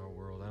peace in our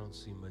world. I don't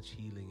see much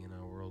healing in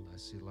our world. I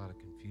see a lot of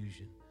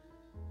confusion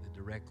that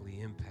directly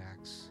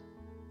impacts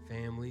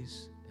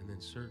families, and then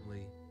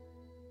certainly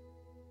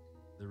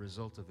the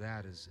result of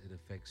that is it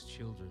affects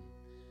children.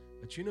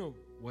 But you know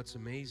what's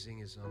amazing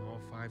is on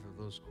all 5 of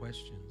those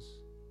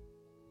questions,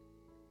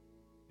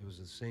 it was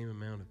the same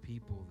amount of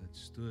people that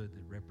stood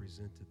that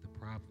represented the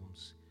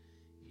problems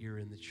here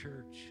in the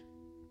church.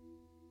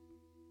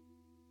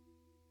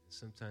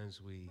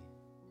 Sometimes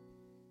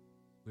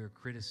we're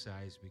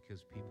criticized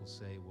because people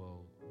say,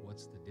 well,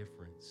 what's the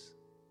difference?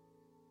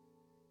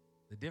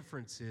 The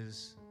difference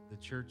is the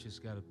church has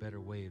got a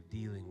better way of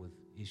dealing with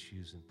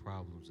issues and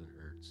problems and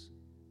hurts.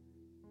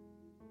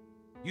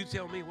 You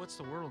tell me, what's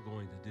the world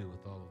going to do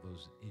with all of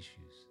those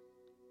issues?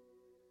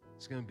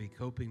 It's going to be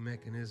coping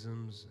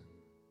mechanisms and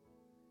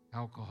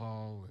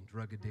alcohol and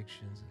drug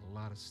addictions and a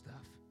lot of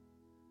stuff.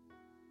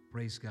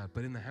 Praise God.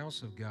 But in the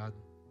house of God,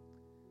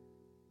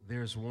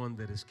 there's one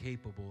that is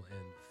capable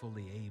and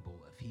fully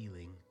able of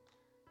healing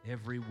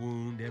every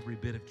wound, every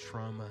bit of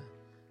trauma,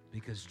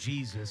 because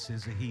Jesus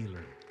is a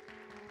healer.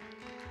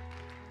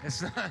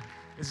 It's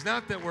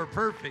not that we're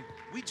perfect.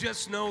 We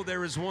just know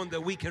there is one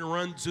that we can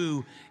run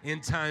to in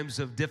times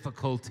of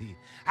difficulty.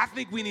 I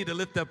think we need to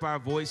lift up our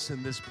voice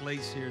in this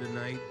place here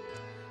tonight.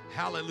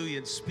 Hallelujah.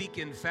 And speak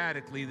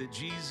emphatically that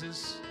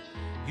Jesus,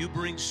 you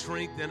bring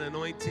strength and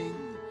anointing.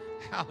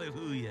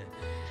 Hallelujah.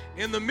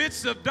 In the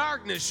midst of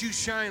darkness, you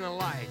shine a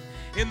light.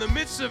 In the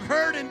midst of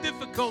hurt and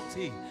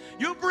difficulty,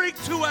 you bring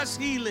to us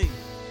healing.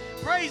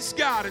 Praise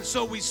God. And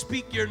so we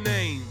speak your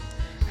name.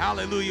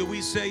 Hallelujah.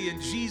 We say in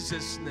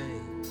Jesus'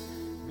 name,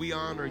 we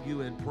honor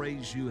you and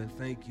praise you and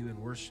thank you and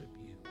worship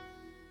you.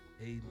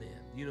 Amen.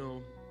 You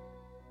know,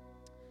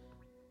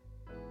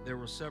 there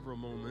were several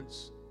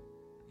moments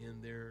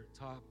in their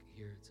talk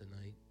here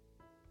tonight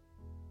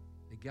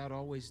that God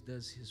always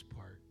does his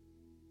part,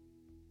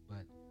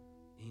 but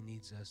he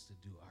needs us to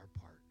do our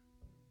part.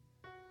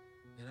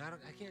 And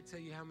I can't tell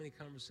you how many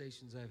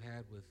conversations I've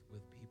had with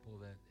people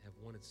that have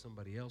wanted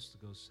somebody else to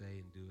go say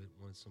and do it,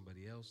 wanted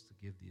somebody else to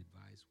give the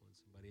advice, wanted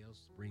somebody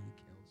else to bring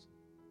the counsel.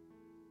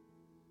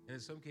 And in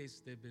some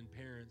cases, they've been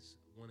parents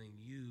wanting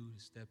you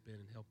to step in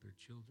and help their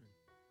children.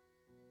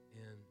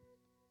 And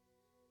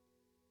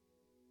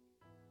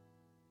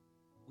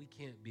we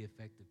can't be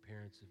effective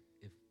parents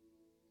if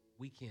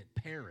we can't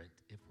parent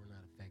if we're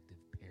not effective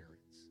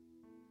parents.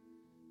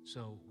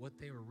 So what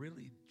they were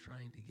really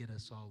trying to get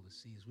us all to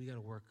see is we got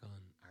to work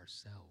on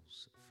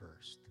ourselves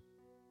first.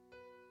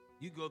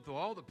 You go through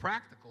all the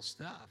practical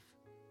stuff,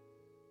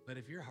 but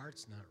if your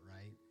heart's not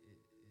right,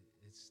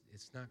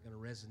 it's not going to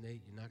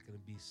resonate. You're not going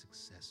to be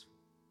successful.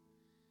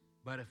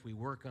 But if we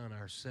work on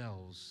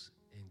ourselves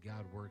and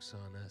God works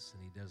on us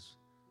and he does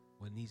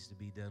what needs to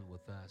be done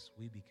with us,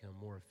 we become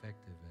more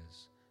effective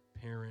as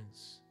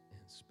parents and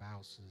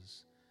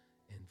spouses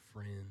and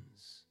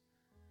friends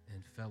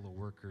and fellow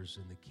workers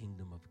in the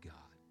kingdom of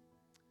God.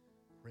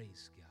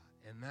 Praise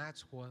God. And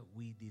that's what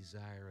we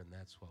desire and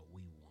that's what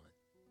we want.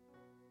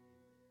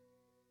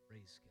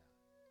 Praise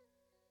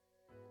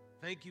God.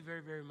 Thank you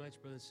very, very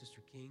much, Brother and Sister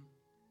King.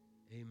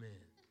 Amen.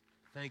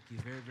 Thank you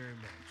very, very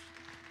much.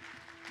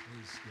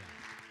 Praise God.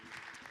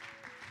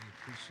 We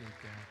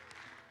appreciate that.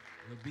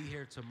 We'll be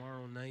here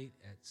tomorrow night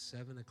at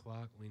 7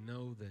 o'clock. We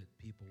know that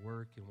people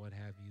work and what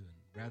have you,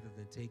 and rather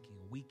than taking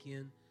a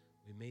weekend,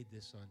 we made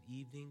this on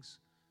evenings.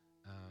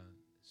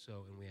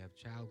 And we have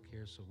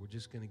childcare, so we're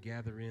just going to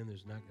gather in.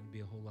 There's not going to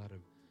be a whole lot of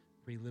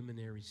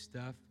preliminary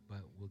stuff,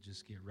 but we'll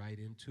just get right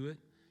into it.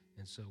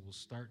 And so we'll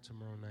start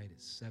tomorrow night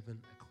at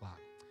 7 o'clock.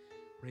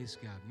 Praise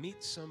God.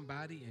 Meet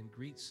somebody and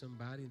greet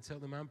somebody and tell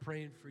them I'm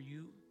praying for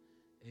you.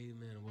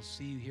 Amen. We'll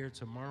see you here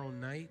tomorrow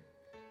night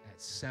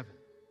at 7.